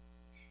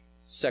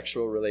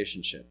 Sexual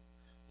relationship.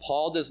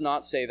 Paul does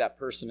not say that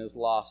person has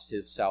lost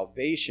his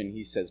salvation.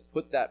 He says,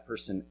 put that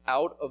person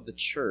out of the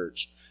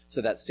church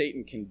so that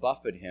Satan can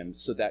buffet him,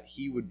 so that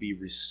he would be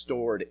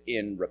restored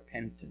in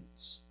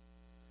repentance.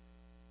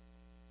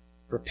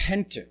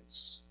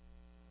 Repentance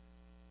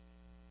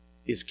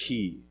is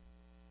key.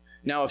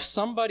 Now, if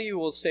somebody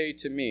will say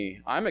to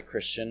me, I'm a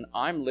Christian,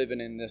 I'm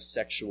living in this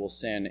sexual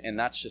sin, and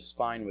that's just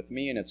fine with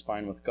me and it's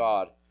fine with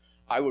God,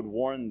 I would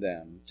warn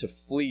them to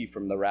flee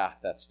from the wrath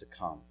that's to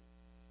come.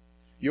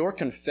 Your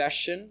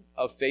confession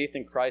of faith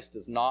in Christ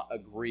does not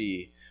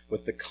agree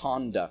with the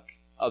conduct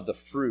of the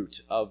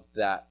fruit of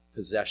that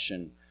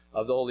possession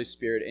of the Holy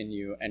Spirit in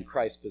you and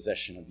Christ's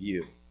possession of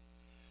you.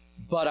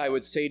 But I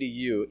would say to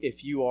you,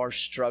 if you are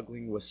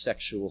struggling with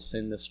sexual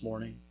sin this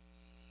morning,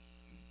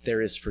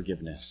 there is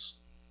forgiveness.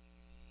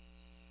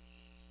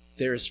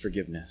 There is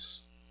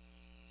forgiveness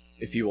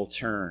if you will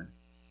turn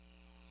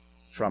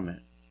from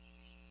it.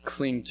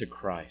 Cling to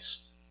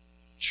Christ.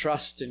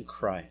 Trust in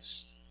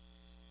Christ.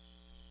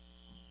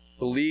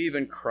 Believe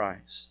in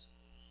Christ.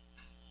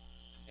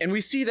 And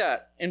we see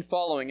that in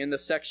following in the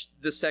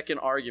second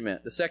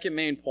argument, the second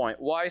main point,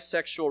 why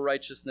sexual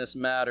righteousness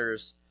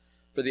matters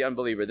for the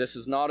unbeliever. This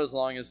is not as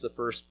long as the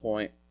first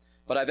point,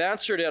 but I've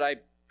answered it, I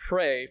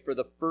pray, for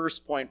the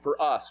first point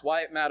for us,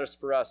 why it matters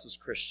for us as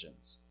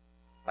Christians.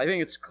 I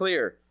think it's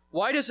clear.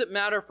 Why does it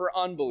matter for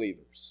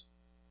unbelievers?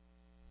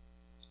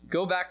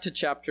 Go back to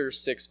chapter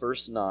 6,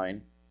 verse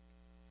 9.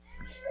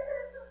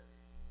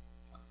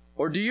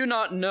 Or do you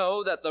not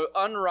know that the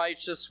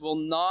unrighteous will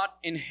not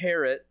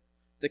inherit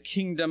the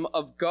kingdom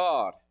of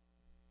God?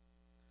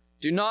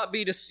 Do not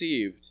be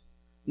deceived.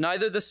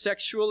 Neither the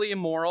sexually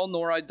immoral,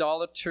 nor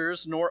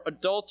idolaters, nor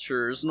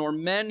adulterers, nor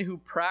men who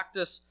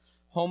practice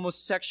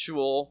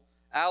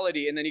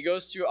homosexuality, and then he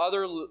goes through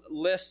other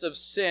lists of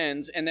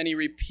sins, and then he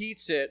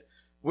repeats it,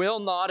 will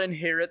not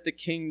inherit the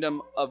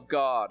kingdom of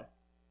God.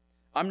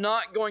 I'm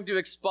not going to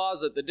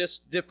exposit the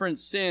different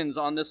sins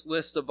on this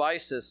list of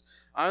vices.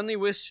 I only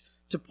wish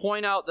to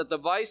point out that the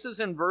vices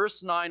in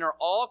verse 9 are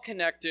all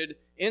connected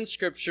in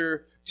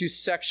Scripture to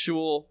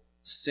sexual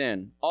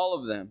sin. All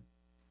of them.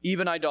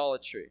 Even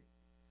idolatry.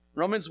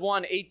 Romans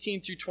 1,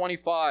 18 through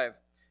 25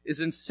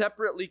 is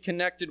inseparably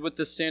connected with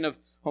the sin of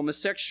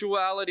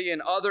homosexuality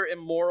and other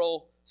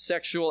immoral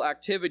sexual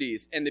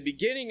activities. And the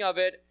beginning of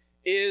it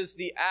is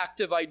the act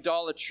of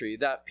idolatry,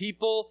 that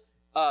people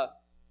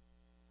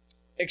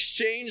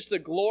exchange the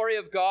glory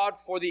of God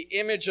for the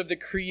image of the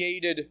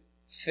created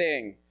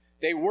thing.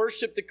 They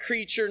worship the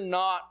creature,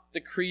 not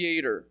the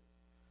creator.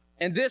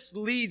 And this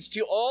leads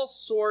to all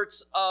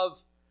sorts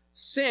of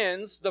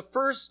sins. The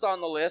first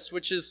on the list,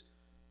 which is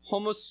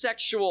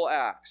homosexual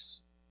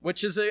acts,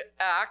 which is an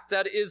act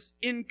that is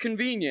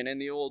inconvenient in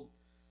the old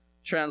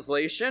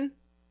translation.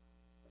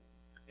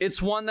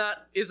 It's one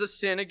that is a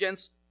sin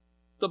against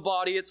the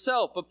body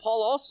itself. But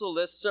Paul also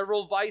lists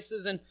several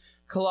vices in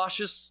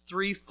Colossians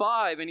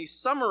 3:5, and he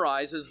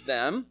summarizes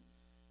them.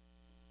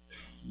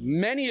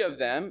 Many of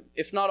them,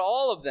 if not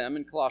all of them,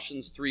 in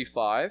Colossians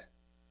 3:5,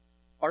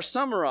 are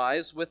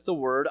summarized with the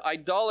word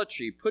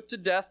idolatry. Put to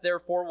death,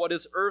 therefore, what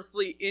is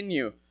earthly in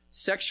you: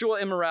 sexual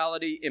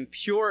immorality,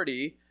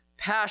 impurity,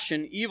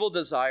 passion, evil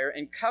desire,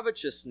 and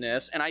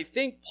covetousness. And I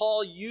think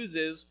Paul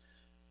uses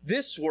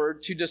this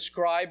word to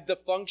describe the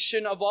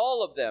function of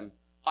all of them: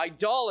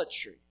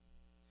 idolatry.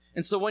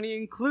 And so when he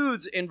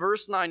includes in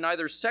verse 9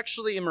 neither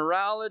sexually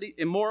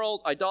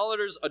immoral,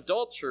 idolaters,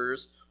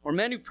 adulterers, or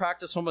men who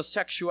practice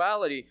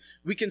homosexuality,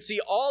 we can see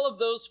all of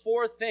those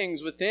four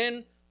things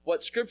within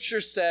what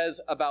Scripture says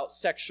about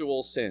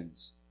sexual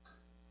sins.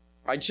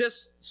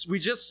 We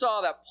just saw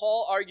that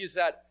Paul argues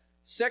that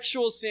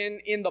sexual sin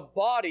in the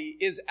body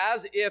is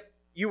as if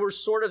you were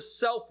sort of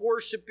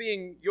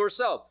self-worshiping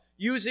yourself,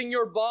 using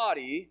your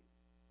body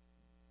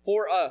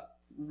for a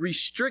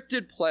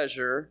restricted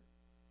pleasure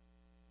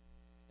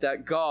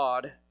that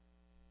God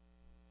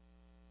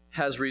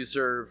has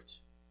reserved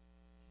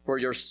for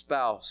your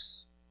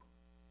spouse.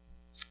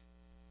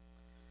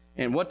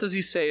 And what does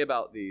he say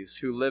about these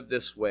who live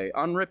this way,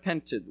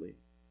 unrepentantly,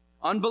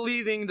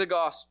 unbelieving the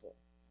gospel?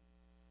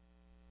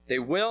 They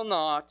will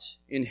not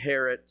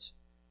inherit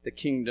the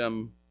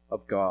kingdom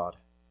of God.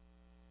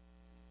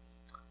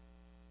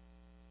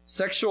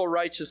 Sexual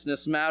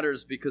righteousness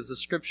matters because the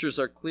Scriptures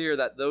are clear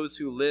that those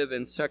who live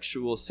in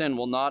sexual sin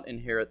will not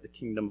inherit the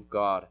kingdom of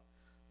God.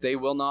 They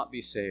will not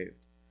be saved.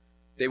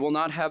 They will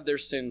not have their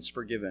sins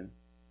forgiven.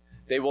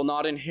 They will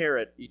not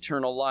inherit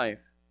eternal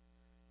life.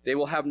 They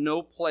will have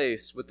no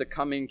place with the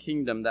coming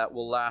kingdom that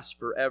will last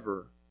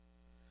forever.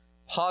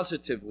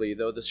 Positively,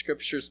 though, the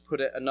Scriptures put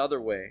it another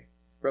way.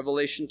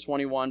 Revelation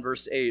 21,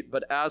 verse 8,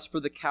 "But as for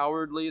the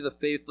cowardly, the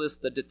faithless,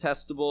 the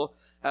detestable,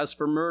 as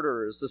for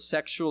murderers, the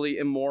sexually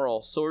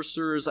immoral,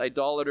 sorcerers,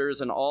 idolaters,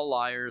 and all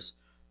liars,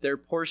 their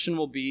portion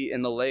will be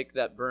in the lake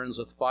that burns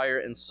with fire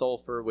and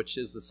sulfur, which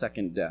is the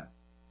second death,"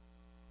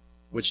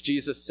 which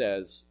Jesus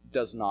says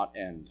does not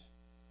end.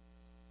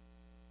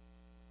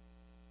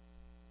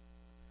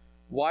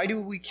 Why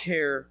do we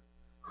care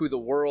who the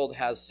world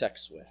has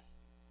sex with?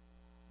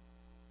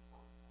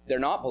 They're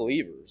not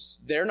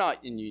believers. They're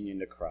not in union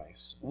to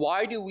Christ.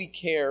 Why do we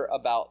care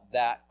about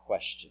that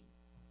question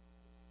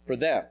for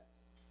them?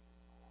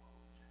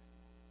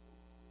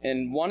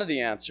 And one of the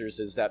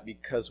answers is that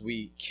because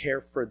we care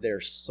for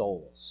their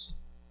souls.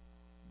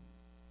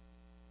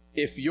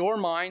 If your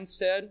mind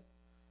said,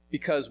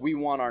 because we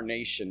want our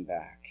nation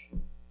back,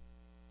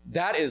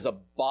 that is a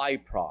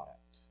byproduct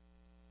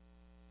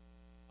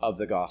of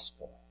the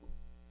gospel.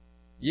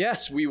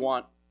 Yes, we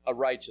want a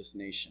righteous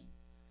nation.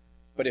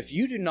 But if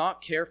you do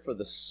not care for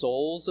the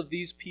souls of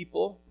these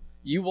people,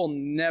 you will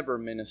never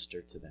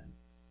minister to them.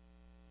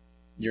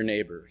 Your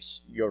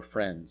neighbors, your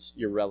friends,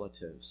 your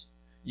relatives.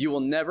 You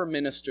will never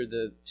minister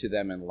to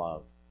them in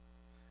love.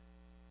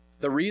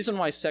 The reason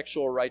why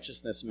sexual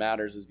righteousness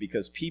matters is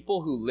because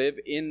people who live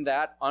in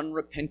that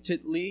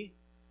unrepentantly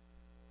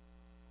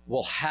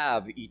will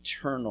have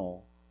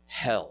eternal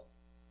hell.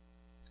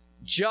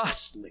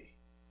 Justly.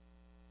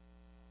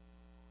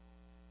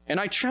 And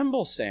I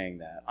tremble saying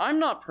that. I'm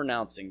not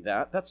pronouncing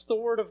that. That's the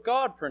Word of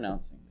God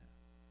pronouncing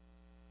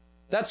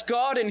that. That's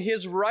God in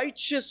His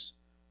righteous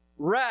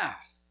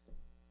wrath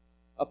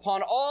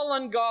upon all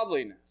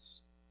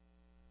ungodliness,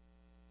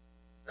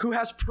 who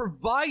has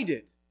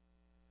provided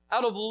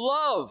out of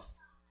love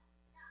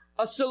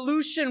a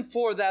solution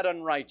for that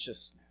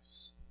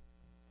unrighteousness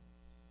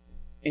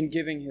in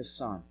giving His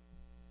Son.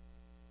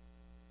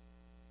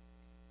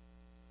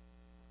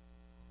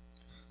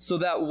 So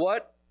that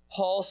what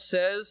Paul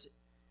says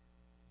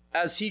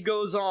as he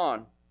goes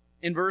on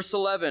in verse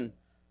 11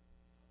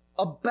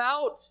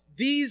 about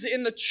these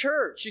in the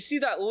church. You see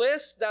that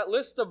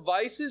list of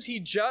vices he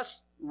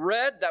just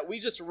read, that we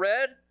just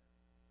read?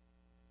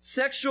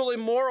 Sexual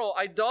immoral,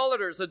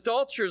 idolaters,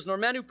 adulterers, nor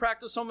men who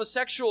practice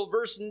homosexual.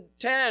 Verse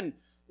 10,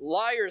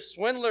 liars,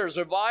 swindlers,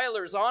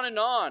 revilers, on and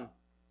on.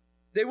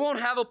 They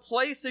won't have a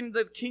place in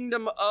the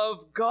kingdom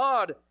of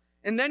God.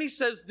 And then he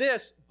says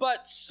this,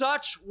 but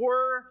such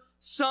were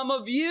some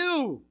of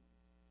you.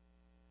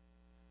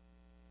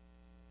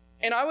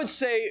 And I would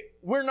say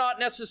we're not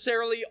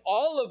necessarily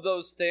all of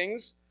those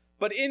things,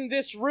 but in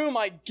this room,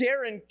 I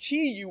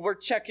guarantee you we're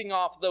checking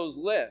off those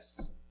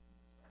lists.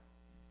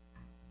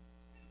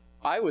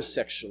 I was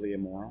sexually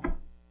immoral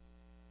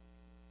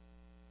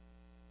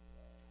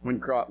when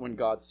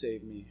God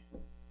saved me.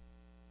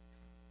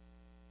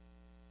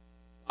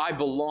 I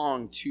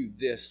belong to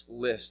this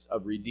list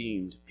of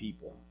redeemed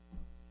people.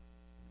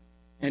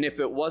 And if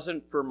it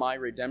wasn't for my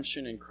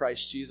redemption in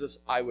Christ Jesus,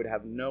 I would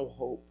have no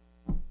hope.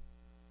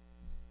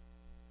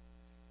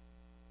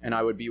 And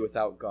I would be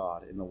without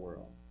God in the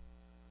world.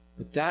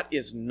 But that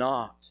is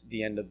not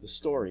the end of the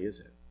story, is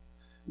it?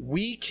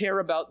 We care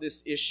about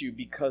this issue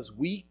because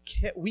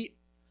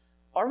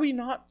are we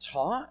not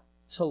taught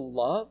to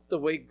love the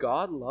way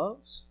God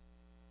loves?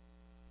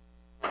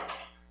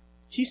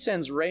 He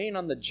sends rain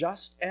on the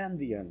just and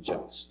the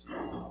unjust.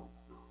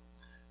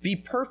 Be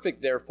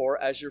perfect, therefore,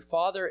 as your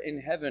Father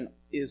in heaven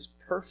is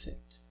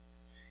perfect.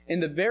 In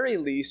the very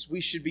least,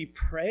 we should be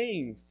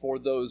praying for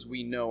those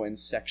we know in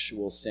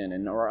sexual sin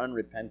and are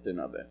unrepentant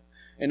of it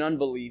and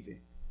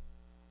unbelieving.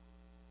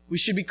 We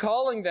should be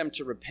calling them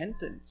to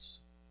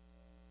repentance.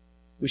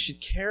 We should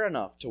care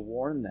enough to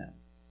warn them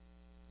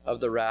of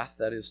the wrath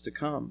that is to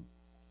come.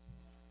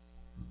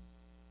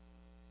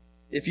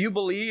 If you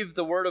believe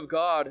the Word of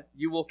God,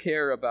 you will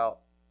care about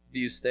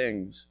these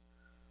things.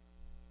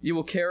 You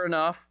will care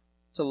enough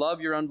to love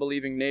your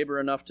unbelieving neighbor,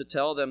 enough to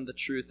tell them the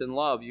truth in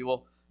love. You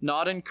will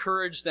not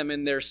encourage them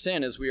in their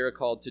sin as we are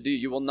called to do.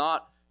 You will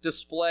not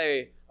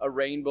display a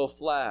rainbow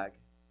flag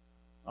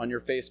on your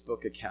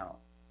Facebook account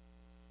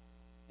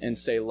and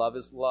say love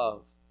is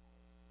love.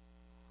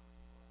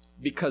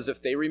 Because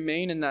if they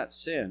remain in that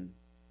sin,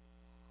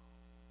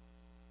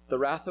 the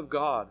wrath of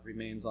God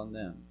remains on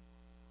them.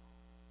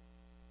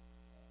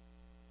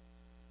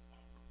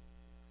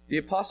 The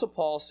Apostle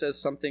Paul says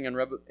something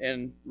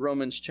in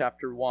Romans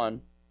chapter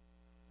 1.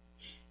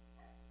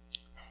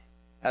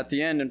 At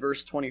the end in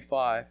verse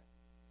 25.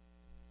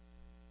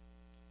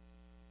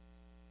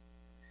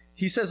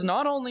 He says,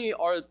 not only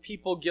are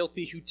people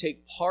guilty who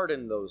take part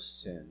in those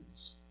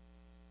sins,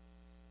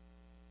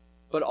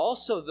 but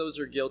also those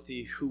are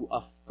guilty who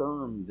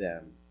affirm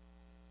them.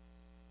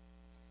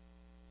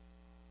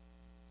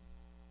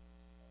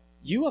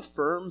 You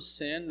affirm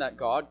sin that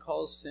God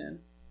calls sin,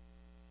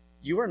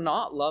 you are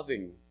not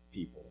loving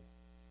people,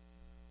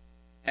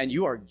 and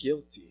you are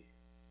guilty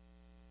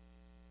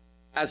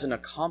as an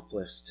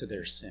accomplice to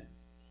their sin.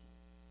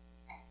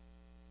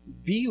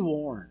 Be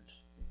warned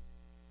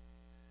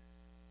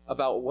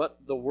about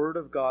what the Word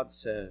of God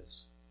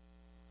says.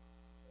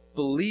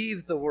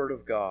 Believe the Word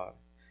of God.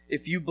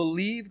 If you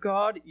believe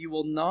God, you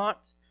will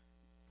not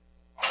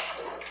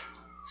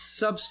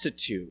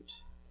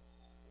substitute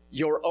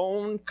your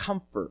own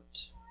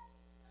comfort,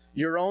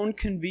 your own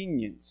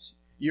convenience,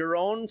 your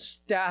own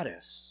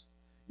status,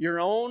 your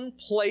own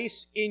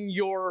place in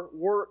your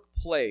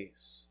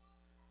workplace,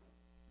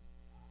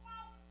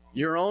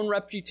 your own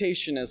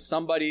reputation as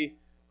somebody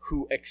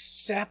who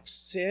accepts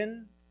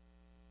sin,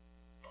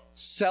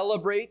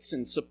 celebrates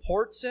and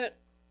supports it.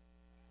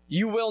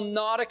 You will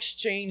not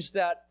exchange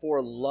that for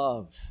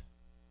love.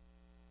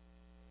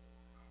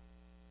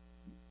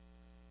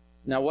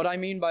 Now, what I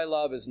mean by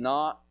love is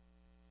not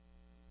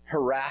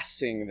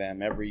harassing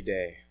them every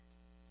day.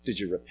 Did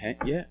you repent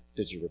yet?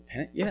 Did you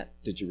repent yet?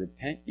 Did you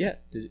repent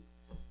yet?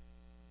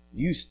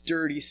 You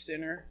dirty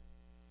sinner.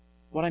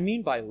 What I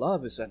mean by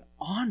love is an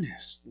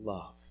honest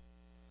love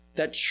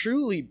that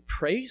truly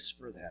prays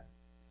for them,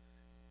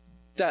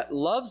 that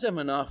loves them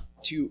enough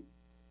to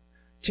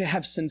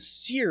have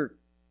sincere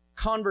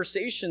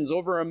conversations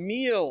over a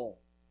meal.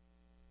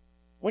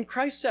 When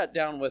Christ sat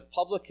down with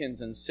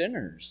publicans and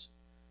sinners,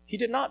 he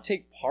did not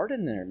take part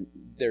in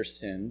their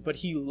sin, but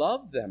he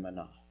loved them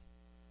enough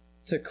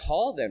to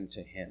call them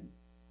to him.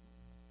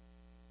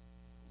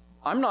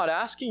 I'm not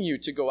asking you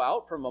to go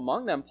out from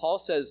among them. Paul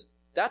says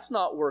that's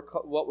not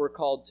what we're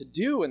called to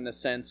do in the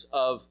sense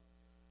of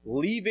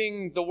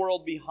leaving the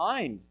world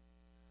behind.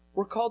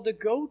 We're called to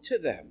go to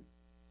them,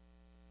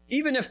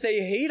 even if they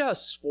hate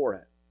us for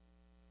it.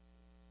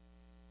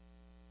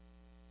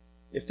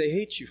 If they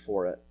hate you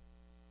for it,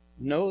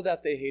 know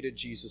that they hated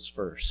Jesus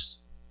first.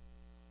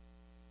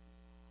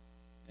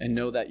 And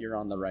know that you're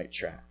on the right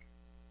track.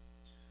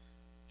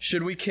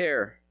 Should we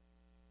care?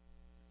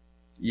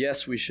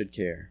 Yes, we should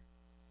care.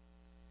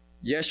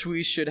 Yes,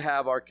 we should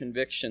have our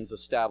convictions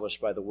established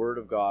by the Word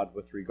of God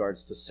with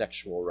regards to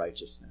sexual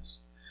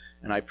righteousness.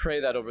 And I pray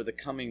that over the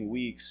coming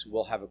weeks,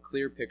 we'll have a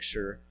clear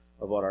picture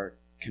of what our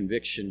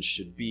convictions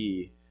should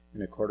be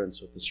in accordance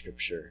with the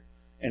Scripture.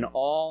 And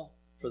all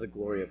for the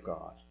glory of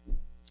God.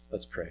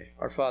 Let's pray.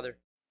 Our Father,